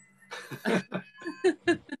of.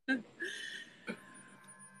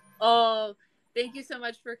 Oh, thank you so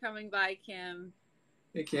much for coming by, Kim.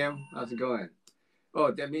 Hey Kim, how's it going?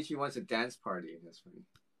 Oh, that means she wants a dance party. That's funny.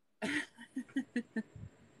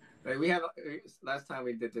 Like we have last time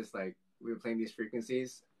we did this, like we were playing these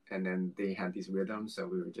frequencies, and then they had these rhythms, so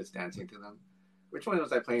we were just dancing to them. Which one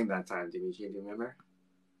was I playing that time, Dimitri? Do you remember?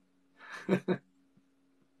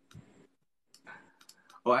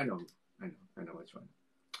 Oh, I know which one.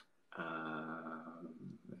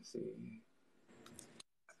 Let's see.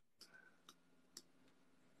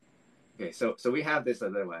 Okay, so we have this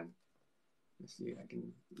other one. Let's see if I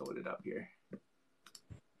can load it up here.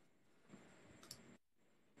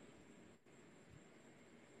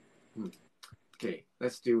 Okay,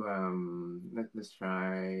 let's do let's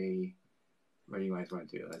try. What do you guys want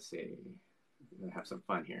to do? Let's see. We'll have some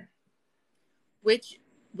fun here. Which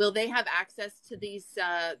will they have access to these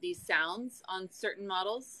sounds on certain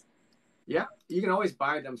models? Yeah, you can always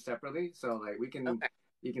buy them separately. So like you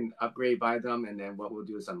can upgrade, buy them, and then what we'll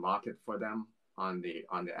do is unlock it for them on the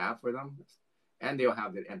app for them, and they'll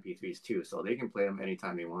have the MP3s too, so they can play them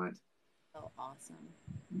anytime they want. Oh, awesome!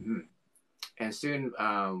 Mm-hmm. And soon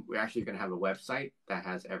we're actually going to have a website that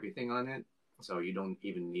has everything on it, so you don't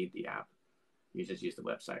even need the app. You just use the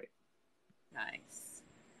website. Nice.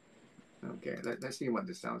 Okay, let's see what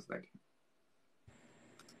this sounds like.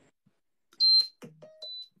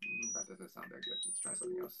 That doesn't sound that good. Let's try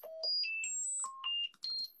something else.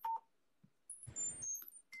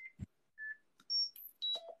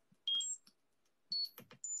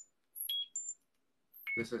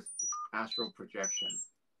 This is astral projection.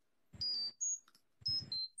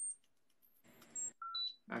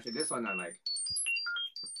 Actually, this one I like.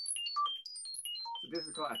 So this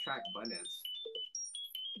is called attract abundance.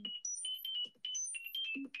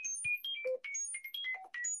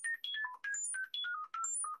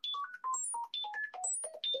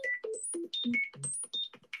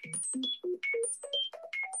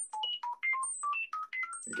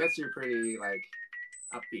 It gets you pretty like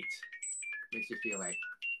upbeat. Makes you feel like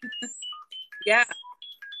yeah.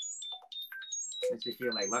 Makes you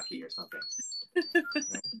feel like lucky or something.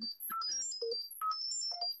 Right?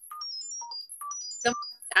 Someone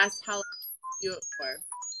asked how long you do it for.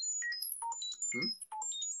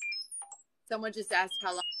 Someone just asked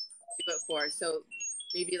how long you do it for. So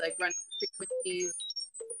maybe like run frequencies.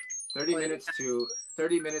 30 minutes to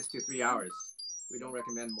 3 hours. We don't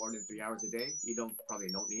recommend more than 3 hours a day. You probably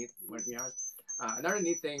don't need more than 3 hours. Another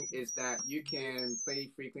neat thing is that you can play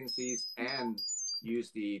frequencies and use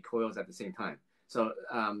the coils at the same time. So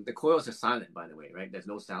the coils are silent, by the way, right? There's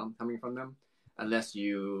no sound coming from them. unless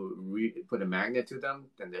you put a magnet to them,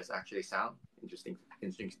 then there's actually sound.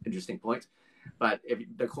 Interesting point. But if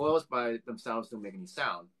the coils by themselves don't make any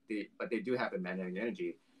sound, but they do have a magnetic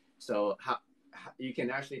energy. So how you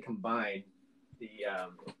can actually combine the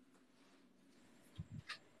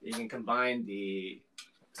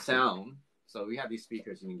sound. So we have these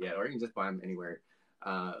speakers you can get, or you can just buy them anywhere.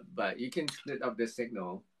 But you can split up this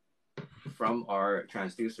signal from our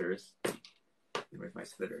transducers. Where's my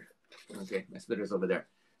splitter? Okay, my splitter's over there.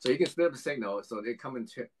 So you can split up the signal. So they come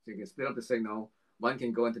so you can split up the signal. One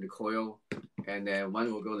can go into the coil, and then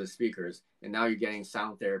one will go to the speakers. And now you're getting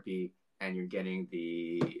sound therapy, and you're getting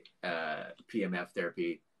the PMF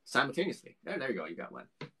therapy simultaneously. There you go. You got one.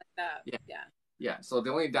 Yeah. So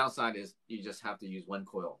the only downside is you just have to use one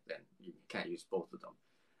coil. Then you can't use both of them,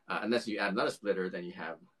 unless you add another splitter. Then you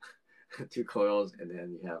have two coils, and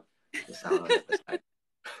then you have the sound on the side.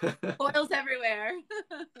 Coils everywhere.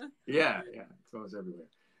 yeah, coils everywhere.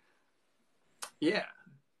 Yeah.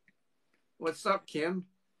 What's up, Kim?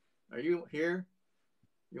 Are you here?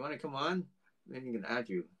 You want to come on? Maybe we can add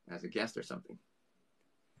you as a guest or something.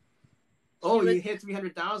 Oh, you hit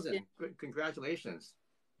 300,000. Yeah. Congratulations.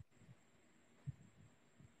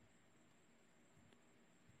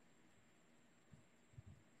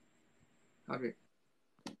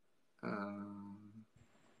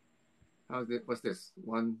 What's this?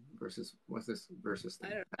 One versus, what's this versus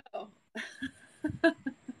thing? I don't know.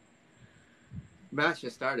 Match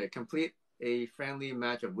has started. Complete a friendly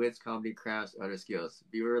match of wits, comedy, crafts, other skills.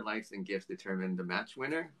 Viewer likes and gifts determine the match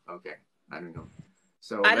winner. Okay, I don't know.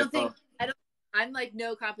 So I'm like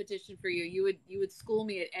no competition for you. You would school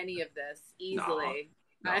me at any of this easily.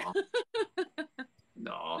 No.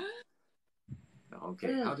 No.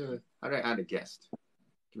 Okay. How do I add a guest?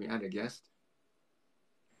 Can we add a guest?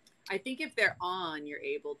 I think if they're on, you're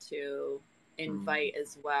able to invite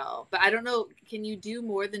as well. But I don't know. Can you do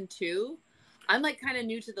more than two? I'm like kind of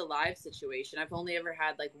new to the live situation. I've only ever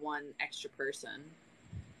had like one extra person.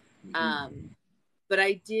 But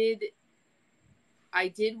I did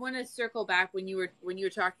want to circle back when you were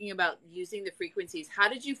talking about using the frequencies. How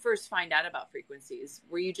did you first find out about frequencies?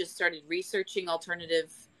 Were you just started researching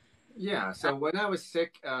alternative? Yeah. So when I was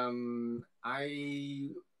sick, I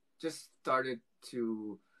just started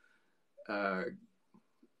to,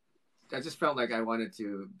 I just felt like I wanted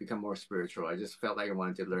to become more spiritual. I just felt like I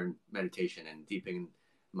wanted to learn meditation and deepen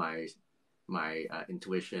my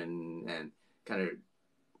intuition and kind of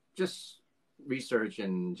just research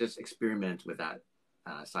and just experiment with that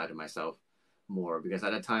side of myself more. Because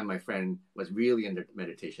at that time, my friend was really into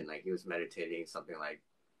meditation. Like he was meditating something like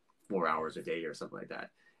 4 hours a day or something like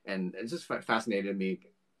that. And it just fascinated me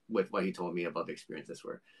with what he told me about the experiences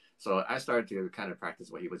were. So I started to kind of practice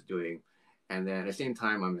what he was doing. And then at the same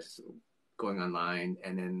time, I was going online,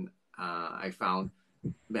 and then I found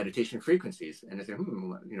meditation frequencies. And I said,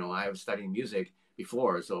 I was studying music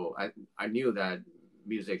before, so I knew that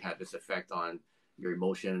music had this effect on your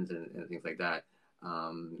emotions and things like that.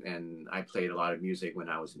 And I played a lot of music when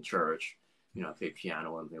I was in church. I played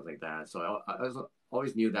piano and things like that. So I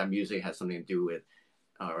always knew that music had something to do with,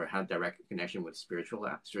 or had direct connection with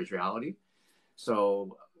spirituality.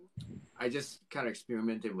 So I just kind of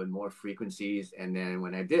experimented with more frequencies. And then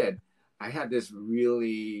when I did, I had this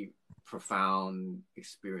really profound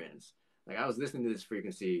experience. Like I was listening to this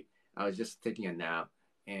frequency, I was just taking a nap,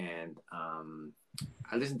 and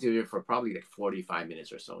I listened to it for probably like 45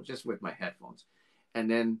 minutes or so, just with my headphones.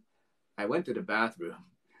 And then I went to the bathroom,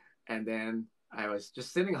 and then I was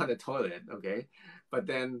just sitting on the toilet, okay? But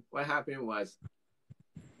then what happened was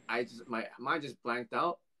my mind just blanked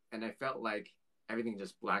out, and I felt like everything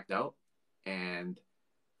just blacked out. And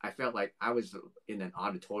I felt like I was in an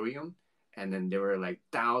auditorium, and then there were like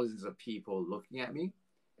thousands of people looking at me.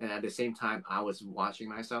 And at the same time, I was watching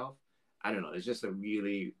myself. I don't know. It's just a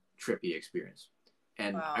really trippy experience.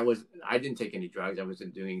 And wow. I didn't take any drugs. I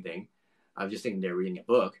wasn't doing anything. I was just sitting there reading a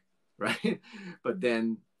book, right? But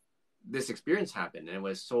then this experience happened, and it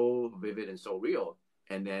was so vivid and so real.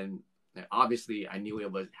 And then obviously I knew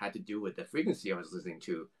it had to do with the frequency I was listening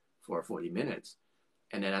to for 40 minutes.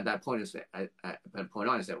 And then at that point, I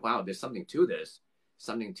said, wow, there's something to this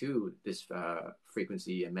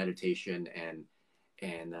frequency and meditation and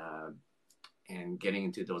getting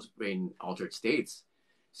into those brain altered states.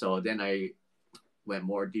 So then I went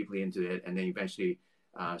more deeply into it, and then eventually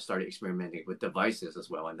started experimenting with devices as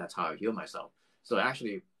well. And that's how I heal myself. So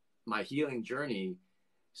actually my healing journey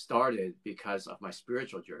started because of my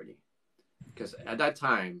spiritual journey. Because at that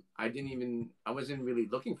time, I wasn't really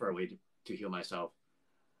looking for a way to heal myself.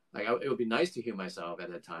 Like it would be nice to heal myself at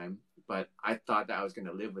that time, but I thought that I was going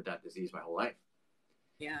to live with that disease my whole life.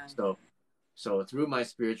 Yeah. So through my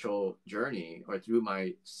spiritual journey or through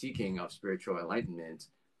my seeking of spiritual enlightenment,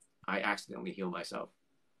 I accidentally heal myself.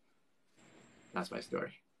 That's my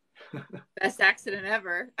story. Best accident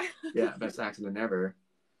ever. Yeah, best accident ever.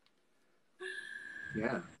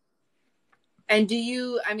 Yeah. And do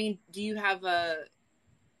you have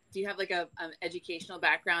like a educational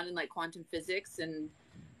background in like quantum physics, and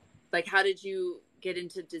like how did you get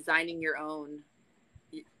into designing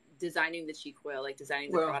the chi coil, like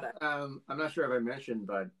designing the product? I'm not sure if I mentioned,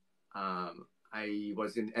 but I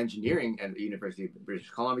was in engineering at the University of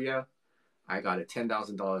British Columbia. I got a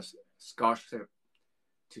 $10,000 scholarship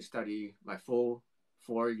to study my full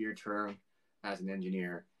 4-year term as an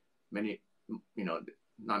engineer.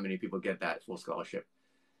 Not many people get that full scholarship.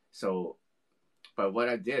 So, but what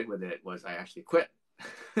I did with it was I actually quit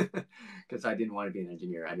because I didn't want to be an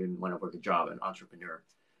engineer. I didn't want to work a job, an entrepreneur,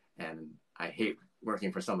 and I hate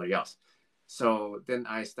working for somebody else. So then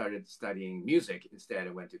I started studying music instead.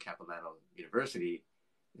 I went to Capilano University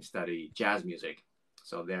and studied jazz music.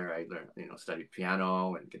 So there I learned, studied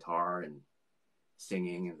piano and guitar and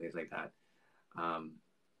singing and things like that.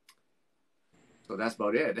 So that's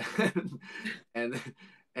about it.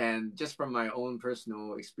 and just from my own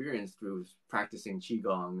personal experience through practicing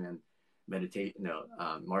qigong and meditate,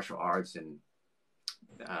 martial arts and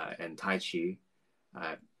tai chi,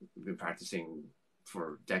 I've been practicing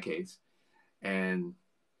for decades, and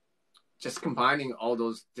just combining all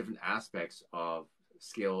those different aspects of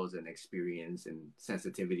skills and experience and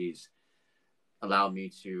sensitivities allowed me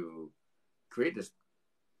to create this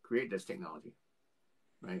technology,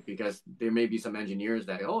 right? Because there may be some engineers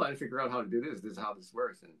that, I figure out how to do this. This is how this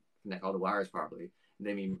works, and connect all the wires properly. And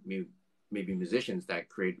then maybe musicians that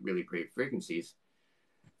create really great frequencies,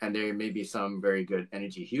 and there may be some very good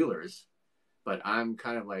energy healers, but I'm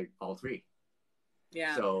kind of like all three.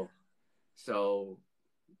 Yeah. So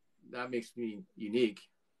that makes me unique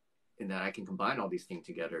in that I can combine all these things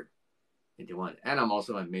together into one. And I'm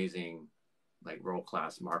also an amazing, like,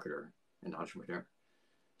 world-class marketer and entrepreneur.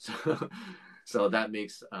 So that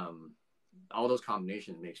makes all those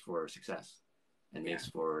combinations makes for success and makes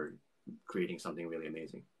for creating something really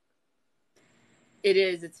amazing. It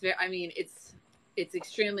is. It's very. I mean, it's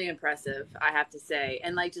extremely impressive, I have to say.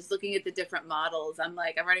 And like just looking at the different models, I'm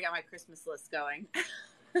like, I've already got my Christmas list going.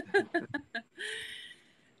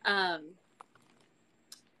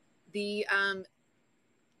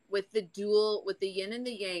 With the yin and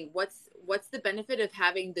the yang, what's the benefit of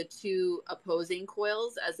having the two opposing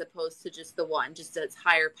coils as opposed to just the one, just as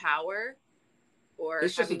higher power? Or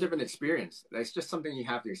it's just a different experience. It's just something you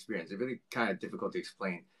have to experience. It's really kind of difficult to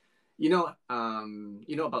explain. You know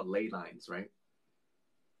about ley lines, right?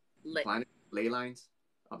 Ley lines.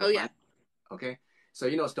 Oh yeah. Okay.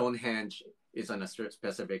 So Stonehenge is on a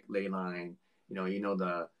specific ley line.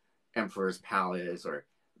 The Emperor's Palace, or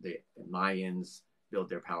the Mayans built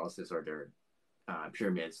their palaces or their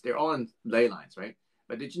pyramids. They're all on ley lines, right?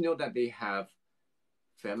 But did you know that they have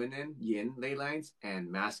feminine yin ley lines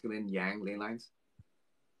and masculine yang ley lines?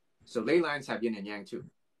 So ley lines have yin and yang too.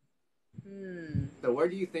 So where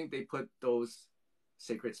do you think they put those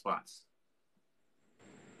sacred spots?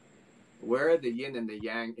 Where the yin and the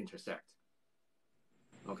yang intersect.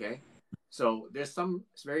 Okay? So there's some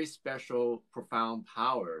very special, profound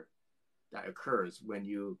power that occurs when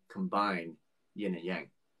you combine yin and yang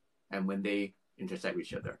and when they intersect with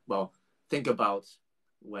each other. Well, think about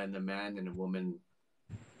when a man and a woman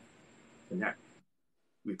connect.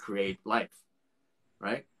 We create life,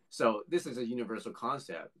 right? So this is a universal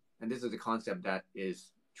concept, and this is a concept that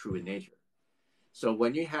is true in nature. So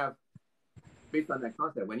when you have, based on that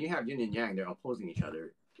concept, when you have yin and yang, they're opposing each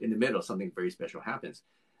other. In the middle, something very special happens.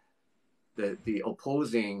 The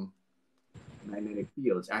opposing magnetic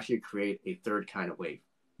fields actually create a third kind of wave.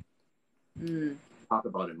 Talk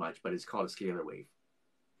about it much, but it's called a scalar wave.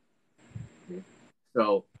 Okay?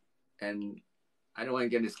 So, and I don't want to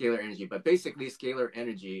get into scalar energy, but basically scalar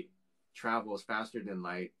energy travels faster than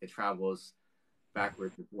light. It travels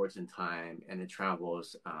backwards and forwards in time, and it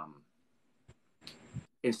travels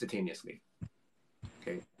instantaneously.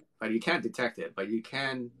 Okay, but you can't detect it, but you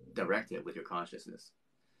can direct it with your consciousness.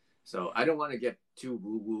 So I don't want to get too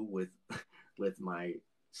woo-woo with my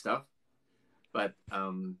stuff, but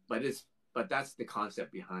that's the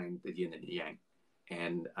concept behind the yin and the yang.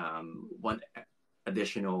 And one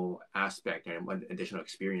additional aspect and one additional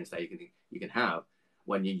experience that you can have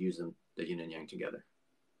when you use the yin and yang together.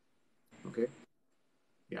 Okay.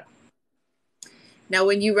 Yeah. Now,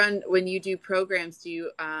 when you do programs, do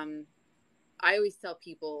you? I always tell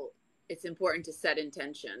people it's important to set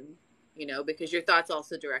intention, because your thoughts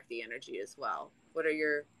also direct the energy as well.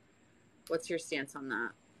 What's your stance on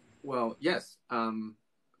that? Well, yes.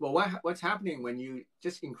 Well, what's happening when you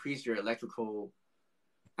just increase your electrical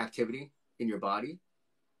activity in your body,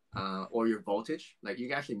 or your voltage? Like you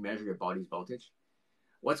can actually measure your body's voltage.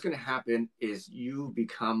 What's going to happen is you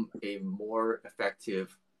become a more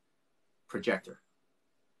effective projector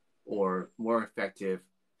or more effective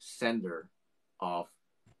sender of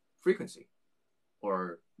frequency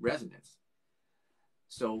or resonance.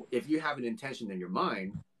 So if you have an intention in your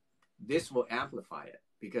mind, this will amplify it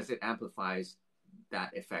because it amplifies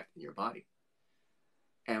that effect in your body.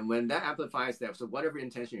 And when that amplifies that, so whatever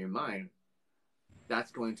intention in your mind,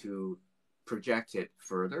 that's going to project it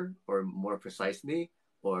further or more precisely,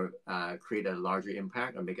 or create a larger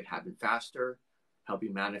impact, or make it happen faster, help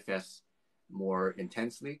you manifest more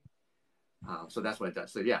intensely. So that's what it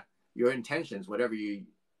does. So yeah, your intentions, whatever you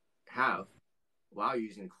have while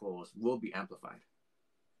using the coils, will be amplified.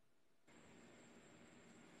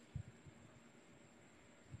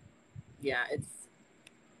 Yeah, it's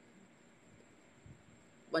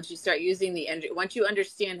once you start using the energy, once you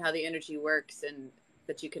understand how the energy works and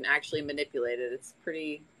that you can actually manipulate it, it's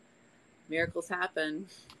pretty, miracles happen.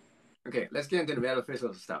 Okay, let's get into the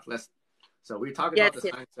metaphysical stuff. So we talked about the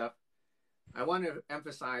Yes. science stuff. I want to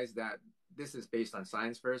emphasize that this is based on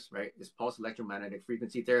science first, right? It's pulse electromagnetic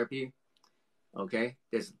frequency therapy. Okay,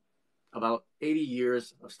 there's about 80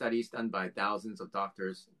 years of studies done by thousands of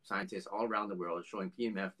doctors, scientists all around the world showing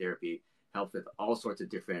PMF therapy helps with all sorts of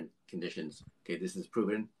different conditions. Okay, this is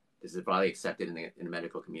proven. This is probably accepted in the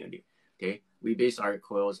medical community. Okay, we base our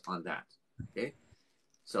coils on that. Okay,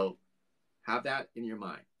 so have that in your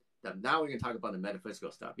mind. Now we can talk about the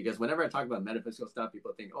metaphysical stuff, because whenever I talk about metaphysical stuff,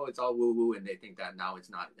 people think, oh, it's all woo woo, and they think that now it's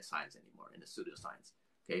not in the science anymore, in the pseudoscience.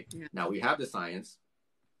 Okay, yeah. Now we have the science.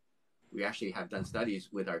 We actually have done studies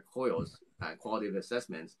with our coils, qualitative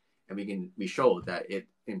assessments, and we show that it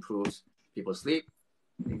improves people's sleep,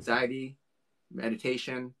 anxiety,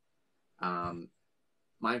 meditation,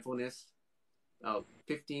 mindfulness,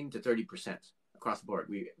 15 to 30% across the board.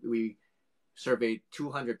 We surveyed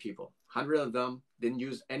 200 people. 100 of them didn't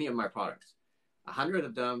use any of my products. 100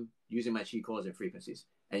 of them using my chi coils and frequencies,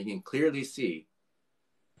 and you can clearly see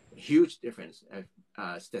a huge difference,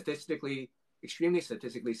 extremely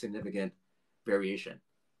statistically significant variation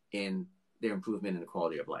in their improvement in the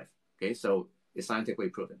quality of life. Okay, so it's scientifically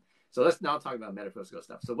proven. So let's now talk about metaphysical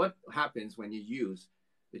stuff. So what happens when you use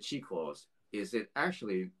the chi coils is it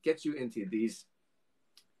actually gets you into these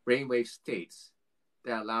brainwave states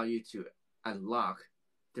that allow you to unlock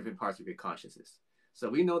different parts of your consciousness. So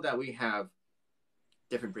we know that we have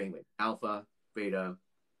different brainwaves: alpha, beta,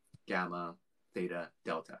 gamma, theta,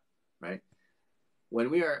 delta, right? When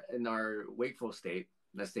we are in our wakeful state,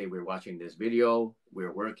 let's say we're watching this video,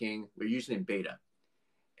 we're working, we're usually in beta.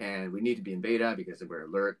 And we need to be in beta because we're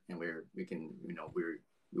alert and we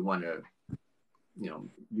want to,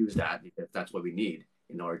 use that because that's what we need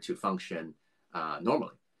in order to function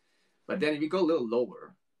normally. But then if you go a little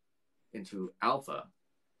lower into alpha,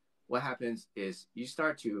 what happens is you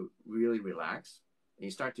start to really relax, and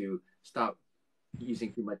you start to stop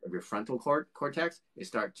using too much of your frontal cortex. You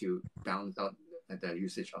start to balance out the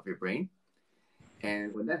usage of your brain.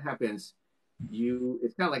 And when that happens,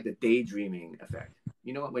 it's kind of like the daydreaming effect.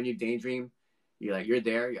 You know what? When you daydream, you're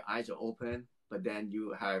there, your eyes are open, but then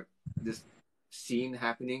you have this scene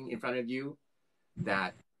happening in front of you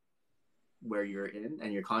that where you're in,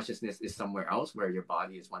 and your consciousness is somewhere else, where your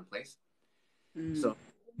body is one place. So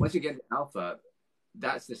once you get to alpha,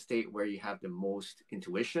 that's the state where you have the most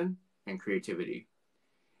intuition and creativity.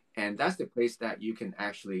 And that's the place that you can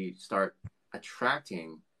actually start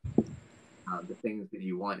attracting the things that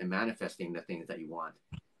you want and manifesting the things that you want,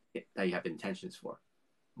 that you have intentions for.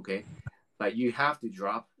 Okay. But you have to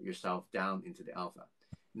drop yourself down into the alpha.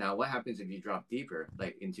 Now, what happens if you drop deeper,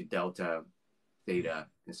 like into delta, theta,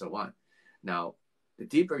 and so on? Now, the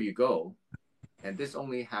deeper you go, and this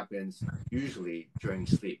only happens usually during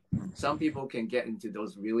sleep. Some people can get into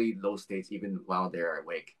those really low states even while they're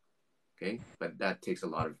awake. Okay. But that takes a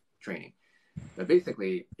lot of training. But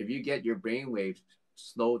basically, if you get your brain waves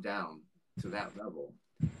slowed down to that level,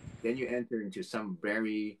 then you enter into some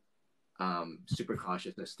very super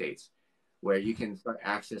consciousness states where you can start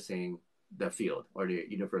accessing the field, or the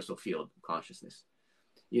universal field of consciousness.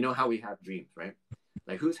 You know how we have dreams, right?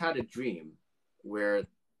 Like, who's had a dream where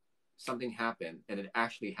something happened and it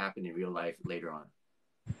actually happened in real life later on?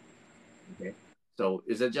 Okay, so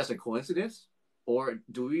is it just a coincidence, or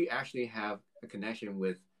do we actually have a connection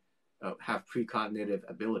with have precognitive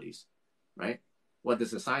abilities, right? What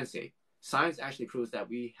does the science say? Science actually proves that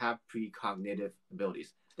we have precognitive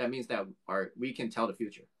abilities. That means that we can tell the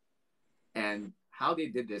future. And how they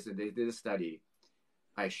did this, and they did a study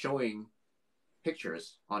by showing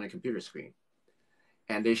pictures on a computer screen.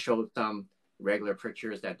 And they show some regular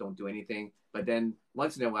pictures that don't do anything. But then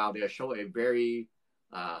once in a while, they'll show a very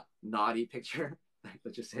naughty picture,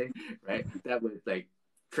 let's just say, right? That would like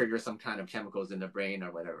trigger some kind of chemicals in the brain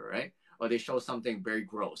or whatever, right? Or they show something very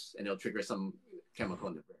gross and it'll trigger some chemical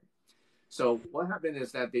in the brain. So what happened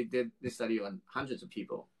is that they did this study on hundreds of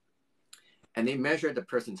people and they measured the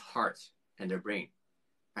person's heart and their brain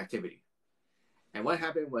activity. And what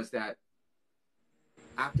happened was that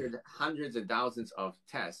after the hundreds and thousands of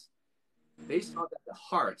tests, they saw that the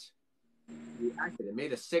heart reacted and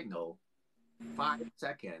made a signal 5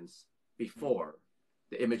 seconds before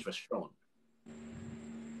the image was shown.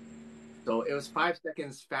 So it was 5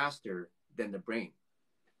 seconds faster than the brain.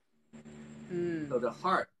 So the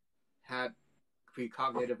heart had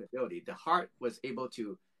precognitive ability. The heart was able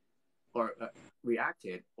to, or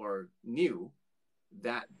reacted or knew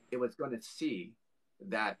that it was going to see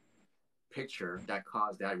that picture that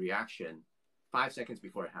caused that reaction 5 seconds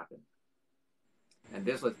before it happened. And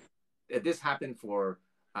this happened for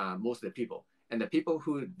most of the people. And the people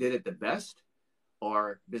who did it the best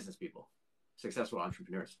are business people, successful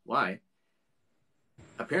entrepreneurs. Why?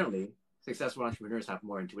 Apparently, successful entrepreneurs have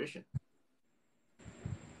more intuition.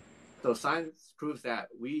 So science proves that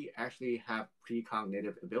we actually have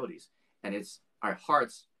precognitive abilities, and it's our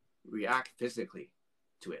hearts react physically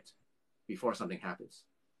to it before something happens.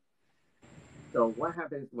 So what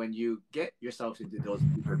happens when you get yourself into those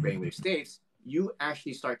deeper brainwave states, you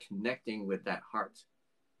actually start connecting with that heart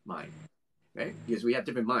mind, right? Because we have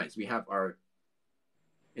different minds. We have our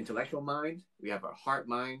intellectual mind, we have our heart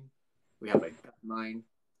mind, we have a gut mind,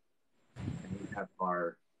 and we have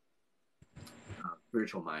our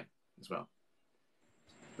spiritual mind as well,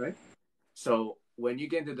 right? So when you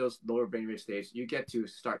get into those lower brainwave states, you get to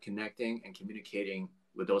start connecting and communicating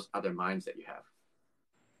with those other minds that you have.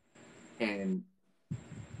 And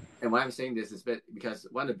why I'm saying this is because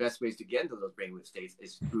one of the best ways to get into those brainwave states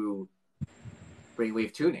is through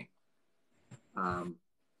brainwave tuning. And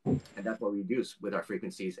that's what we do with our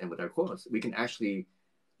frequencies and with our coils. We can actually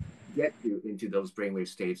get you into those brainwave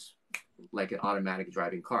states like an automatic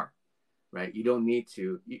driving car, right? You don't need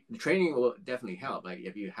to, the training will definitely help. Like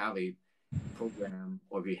if you have a program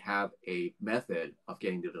or if you have a method of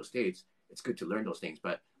getting to those states, it's good to learn those things.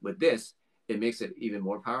 But with this, it makes it even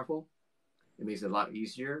more powerful. It makes it a lot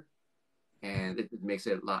easier, and it makes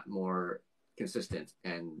it a lot more consistent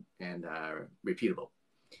and repeatable.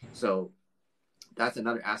 So that's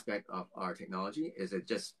another aspect of our technology, is it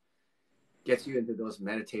just gets you into those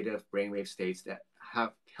meditative brainwave states that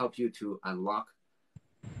help you to unlock,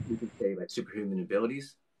 you can say, like superhuman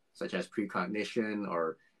abilities, such as precognition,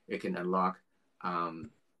 or it can unlock,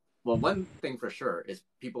 well, one thing for sure is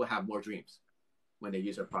people have more dreams when they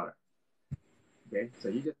use our product. Okay, so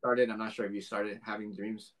you just started, I'm not sure if you started having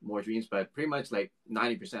more dreams, but pretty much like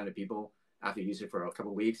 90% of the people, after you use it for a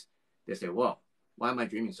couple of weeks, they say, well, why am I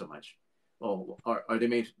dreaming so much? Oh, or they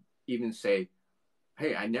may even say,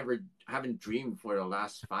 hey, I haven't dreamed for the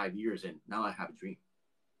last 5 years, and now I have a dream,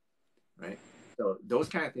 right? So those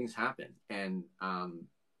kind of things happen, and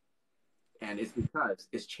it's because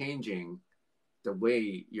it's changing the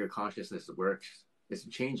way your consciousness works. It's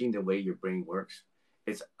changing the way your brain works.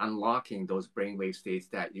 It's unlocking those brainwave states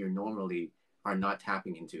that you normally are not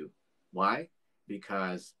tapping into. Why?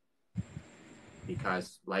 Because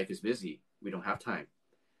life is busy. We don't have time.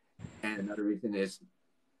 And another reason is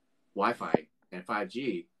Wi-Fi and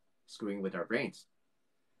 5G screwing with our brains.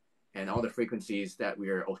 And all the frequencies that we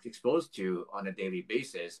are exposed to on a daily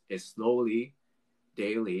basis is slowly,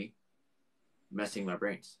 daily messing our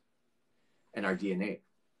brains and our DNA.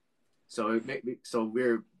 So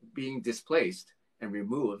we're being displaced and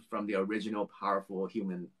removed from the original powerful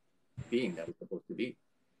human being that we're supposed to be,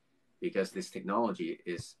 because this technology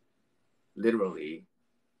is literally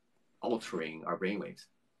altering our brainwaves.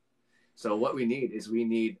 So what we need is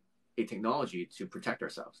a technology to protect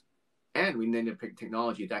ourselves. And we need a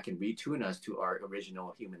technology that can retune us to our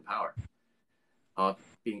original human power of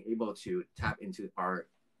being able to tap into our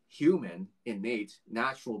human, innate,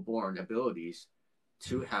 natural born abilities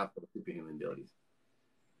to have those superhuman abilities.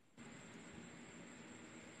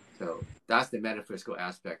 So that's the metaphysical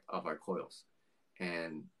aspect of our coils.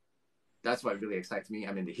 And that's what really excites me.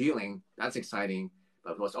 I mean, the healing, that's exciting.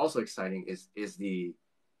 But what's also exciting is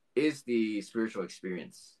the spiritual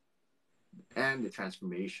experience and the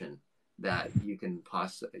transformation that you can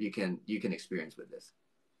experience with this.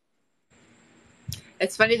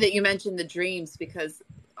 It's funny that you mentioned the dreams, because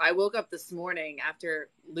I woke up this morning after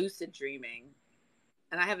lucid dreaming,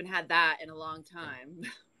 and I haven't had that in a long time.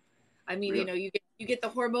 I mean, Really? you you get the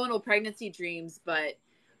hormonal pregnancy dreams, but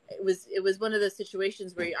it was one of those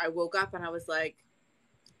situations where I woke up and I was like,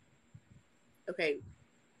 okay,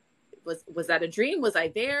 was that a dream? Was I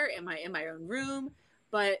there? Am I in my own room?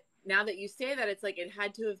 But now that you say that, it's like it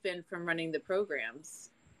had to have been from running the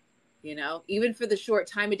programs, you know, even for the short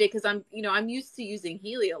time a day, because I'm used to using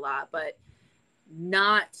Healy a lot, but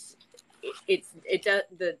not it does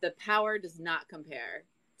the power does not compare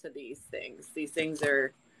to these things. These things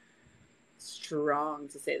are strong,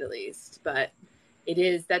 to say the least, but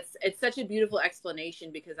it's such a beautiful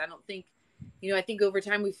explanation, because I don't think, I think over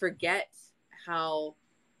time we forget how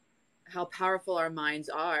powerful our minds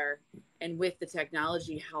are, and with the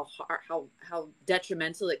technology, how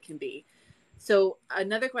detrimental it can be. So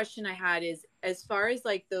another question I had is, as far as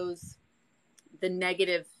like the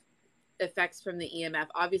negative effects from the EMF,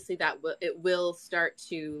 obviously it will start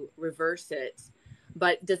to reverse it,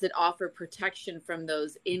 but does it offer protection from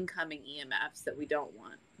those incoming EMFs that we don't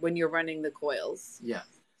want when you're running the coils? Yeah.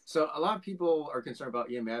 So a lot of people are concerned about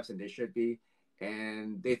EMFs, and they should be,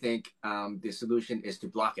 and they think the solution is to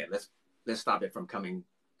block it. Let's stop it from coming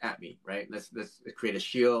at me, right? Let's create a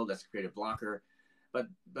shield. Let's create a blocker. But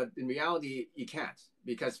in reality, you can't,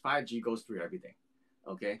 because 5G goes through everything.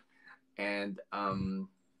 Okay, and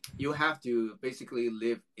you have to basically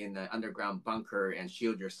live in an underground bunker and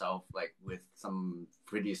shield yourself, like with some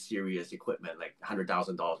pretty serious equipment, like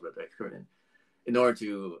 $100,000 worth of equipment, in order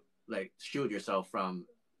to like shield yourself from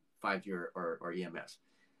 5G or EMS.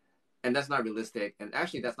 And that's not realistic. And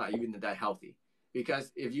actually, that's not even that healthy,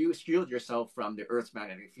 because if you shield yourself from the Earth's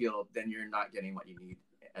magnetic field, then you're not getting what you need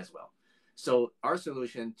as well. So our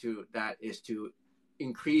solution to that is to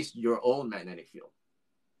increase your own magnetic field.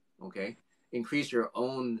 Okay, increase your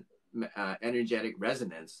own energetic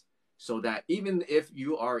resonance, so that even if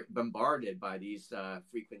you are bombarded by these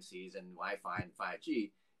frequencies and Wi-Fi and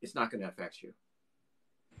 5G, it's not going to affect you,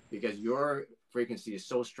 because your frequency is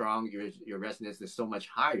so strong, your resonance is so much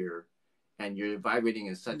higher, and you're vibrating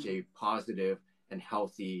in such a positive and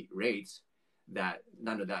healthy rates that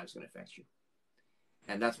none of that is going to affect you.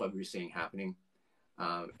 And that's what we're seeing happening.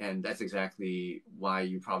 And that's exactly why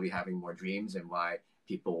you're probably having more dreams, and why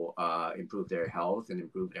people improve their health and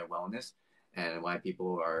improve their wellness, and why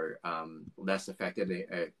people are less affected.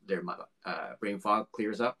 Their brain fog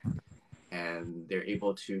clears up, and they're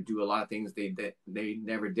able to do a lot of things they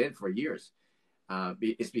never did for years.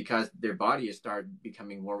 It's because their body has started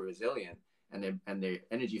becoming more resilient, and their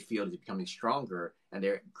energy field is becoming stronger, and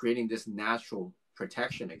they're creating this natural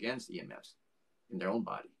protection against EMFs in their own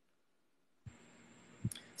body.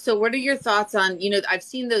 So what are your thoughts on, I've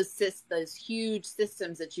seen those huge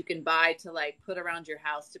systems that you can buy to like put around your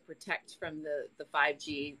house to protect from the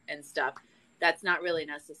 5G and stuff. That's not really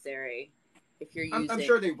necessary if you're using. I'm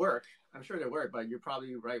sure they work. But you're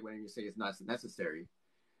probably right when you say it's not necessary,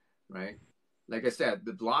 right? Like I said,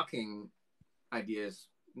 the blocking idea is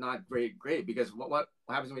not great, because what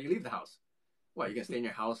happens when you leave the house? What, you can stay in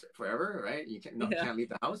your house forever, right? You can't leave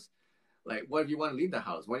the house. Like, what if you want to leave the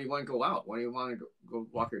house? When do you want to go out? When do you want to go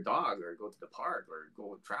walk your dog, or go to the park, or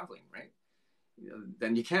go traveling, right?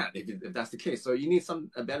 Then you can't, if that's the case. So you need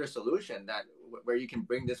a better solution where you can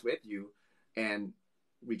bring this with you and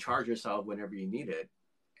recharge yourself whenever you need it,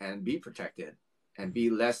 and be protected, and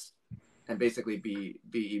be less, and basically be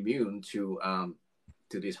immune to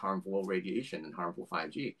this harmful radiation and harmful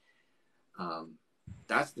 5G.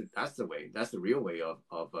 That's the way. That's the real way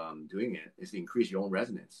of doing it, is to increase your own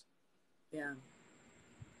resonance. Yeah.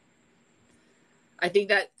 I think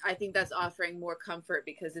that's offering more comfort,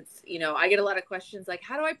 because it's, I get a lot of questions like,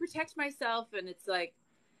 how do I protect myself? And it's like,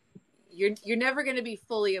 you're never going to be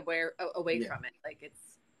fully away from it. Like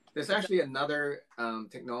there's actually another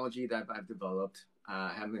technology that I've developed.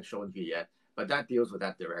 I haven't shown you yet, but that deals with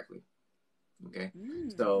that directly. Okay.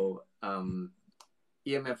 So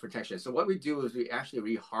EMF protection. So what we do is we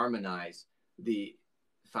actually reharmonize the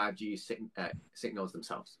 5G signals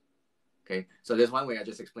themselves. Okay, so there's one way I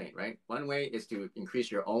just explained, right? One way is to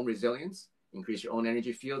increase your own resilience, increase your own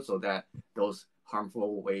energy field, so that those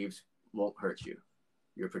harmful waves won't hurt you.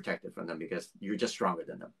 You're protected from them because you're just stronger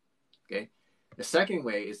than them. Okay. The second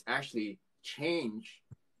way is actually change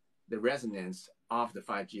the resonance of the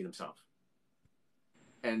 5G themselves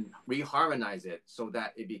and reharmonize it so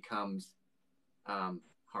that it becomes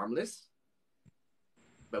harmless.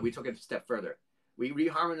 But we took it a step further. We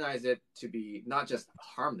reharmonize it to be not just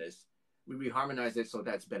harmless, we reharmonize it so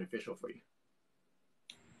that's beneficial for you.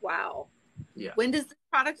 Wow. Yeah. When does the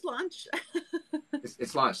product launch?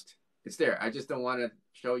 It's launched. It's there. I just don't want to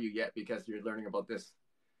show you yet because you're learning about this.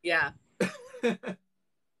 Yeah.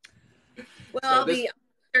 Well,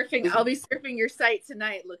 surfing. I'll be surfing your site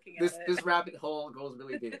tonight, looking at it. This rabbit hole goes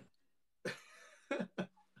really deep.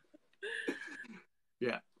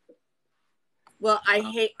 Yeah. Well, I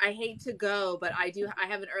hate to go, but I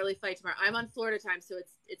have an early flight tomorrow. I'm on Florida time, so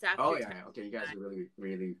it's after. Oh yeah, okay. You guys are really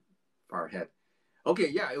really far ahead. Okay,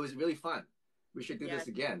 yeah, it was really fun. We should do this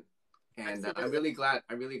again. And I'm really glad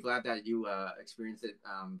that you experienced it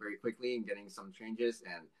very quickly and getting some changes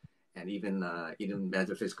and even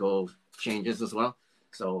metaphysical changes as well.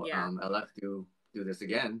 So I'd love to do this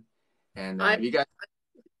again. And you guys.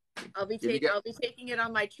 I'll be taking it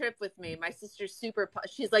on my trip with me. My sister's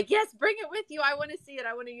she's like, yes, bring it with you. I want to see it.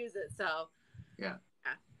 I want to use it. So yeah.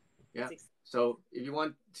 So if you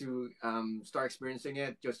want to start experiencing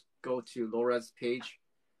it, just go to Laura's page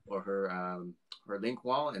or her link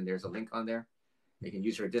wall, and there's a link on there. You can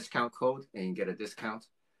use her discount code and you get a discount.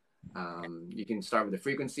 You can start with the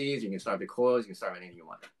frequencies, you can start with the coils, you can start with anything you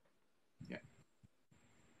want. Yeah.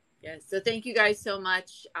 Yeah, so thank you guys so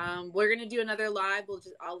much. We're gonna do another live.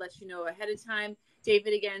 I'll let you know ahead of time.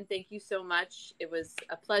 David, again, thank you so much. It was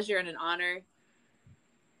a pleasure and an honor.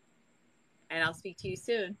 And I'll speak to you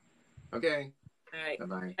soon. Okay. All right.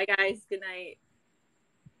 Bye-bye. Bye guys. Good night.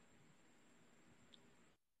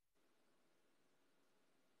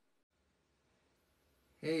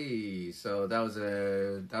 Hey, so that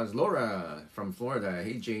was Laura from Florida.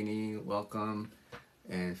 Hey Janie, welcome.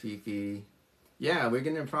 And Fifi. Yeah, we're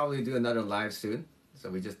gonna probably do another live soon. So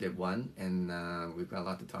we just did one, and we've got a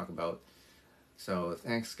lot to talk about. So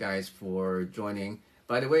thanks guys for joining.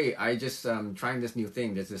 By the way, I just trying this new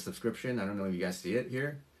thing. There's a subscription. I don't know if you guys see it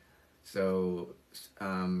here. So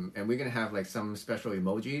and we're gonna have like some special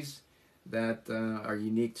emojis that are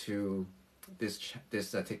unique to this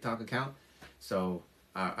TikTok account. So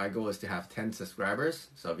our goal is to have 10 subscribers.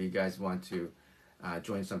 So if you guys want to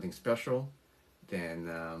join something special, then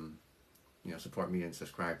support me and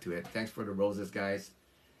subscribe to it. Thanks for the roses, guys.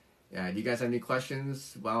 Do you guys have any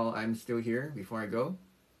questions while I'm still here before I go?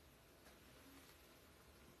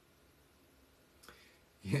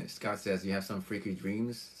 Yeah, Scott says you have some freaky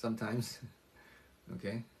dreams sometimes.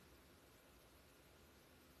 Okay.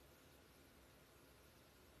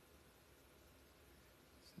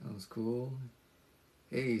 Sounds cool.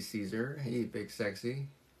 Hey, Caesar. Hey, Big Sexy.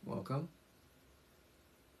 Welcome.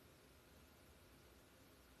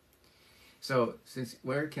 So,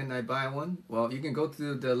 where can I buy one? Well, you can go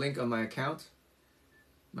to the link on my account,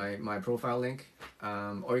 my profile link,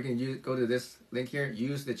 or you can go to this link here,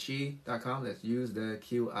 usetheqi.com. That's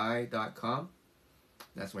usetheqi.com.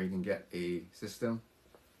 That's where you can get a system.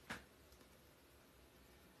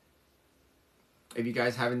 If you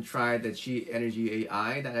guys haven't tried the Qi Energy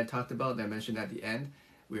AI that I talked about, that I mentioned at the end,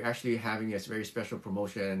 we're actually having a very special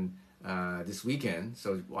promotion this weekend.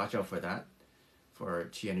 So watch out for that, for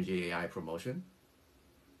Qi Energy AI promotion.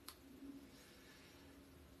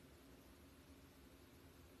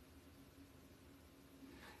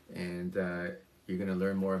 And you're going to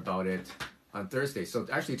learn more about it on Thursday. So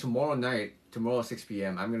actually tomorrow 6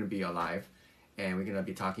 p.m., I'm going to be alive, and we're going to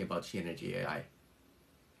be talking about Qi Energy AI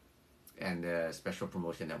and the special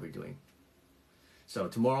promotion that we're doing. So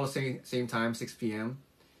tomorrow, same time, 6 p.m.,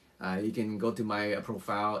 you can go to my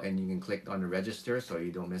profile and you can click on the register so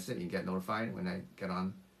you don't miss it. You get notified when I get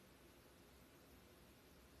on.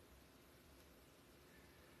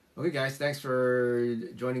 Okay, guys, thanks for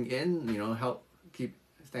joining in.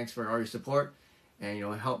 Thanks for all your support, and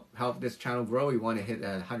help this channel grow. We want to hit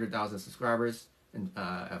 100,000 subscribers and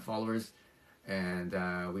followers, and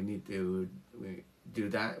we need to do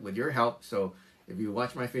that with your help. So if you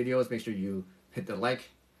watch my videos, make sure you hit the like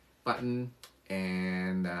button,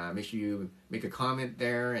 and make sure you make a comment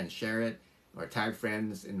there and share it, or tag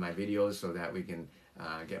friends in my videos so that we can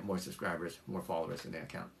get more subscribers, more followers in the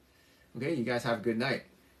account. Okay, you guys have a good night.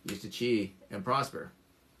 Use the Qi and prosper.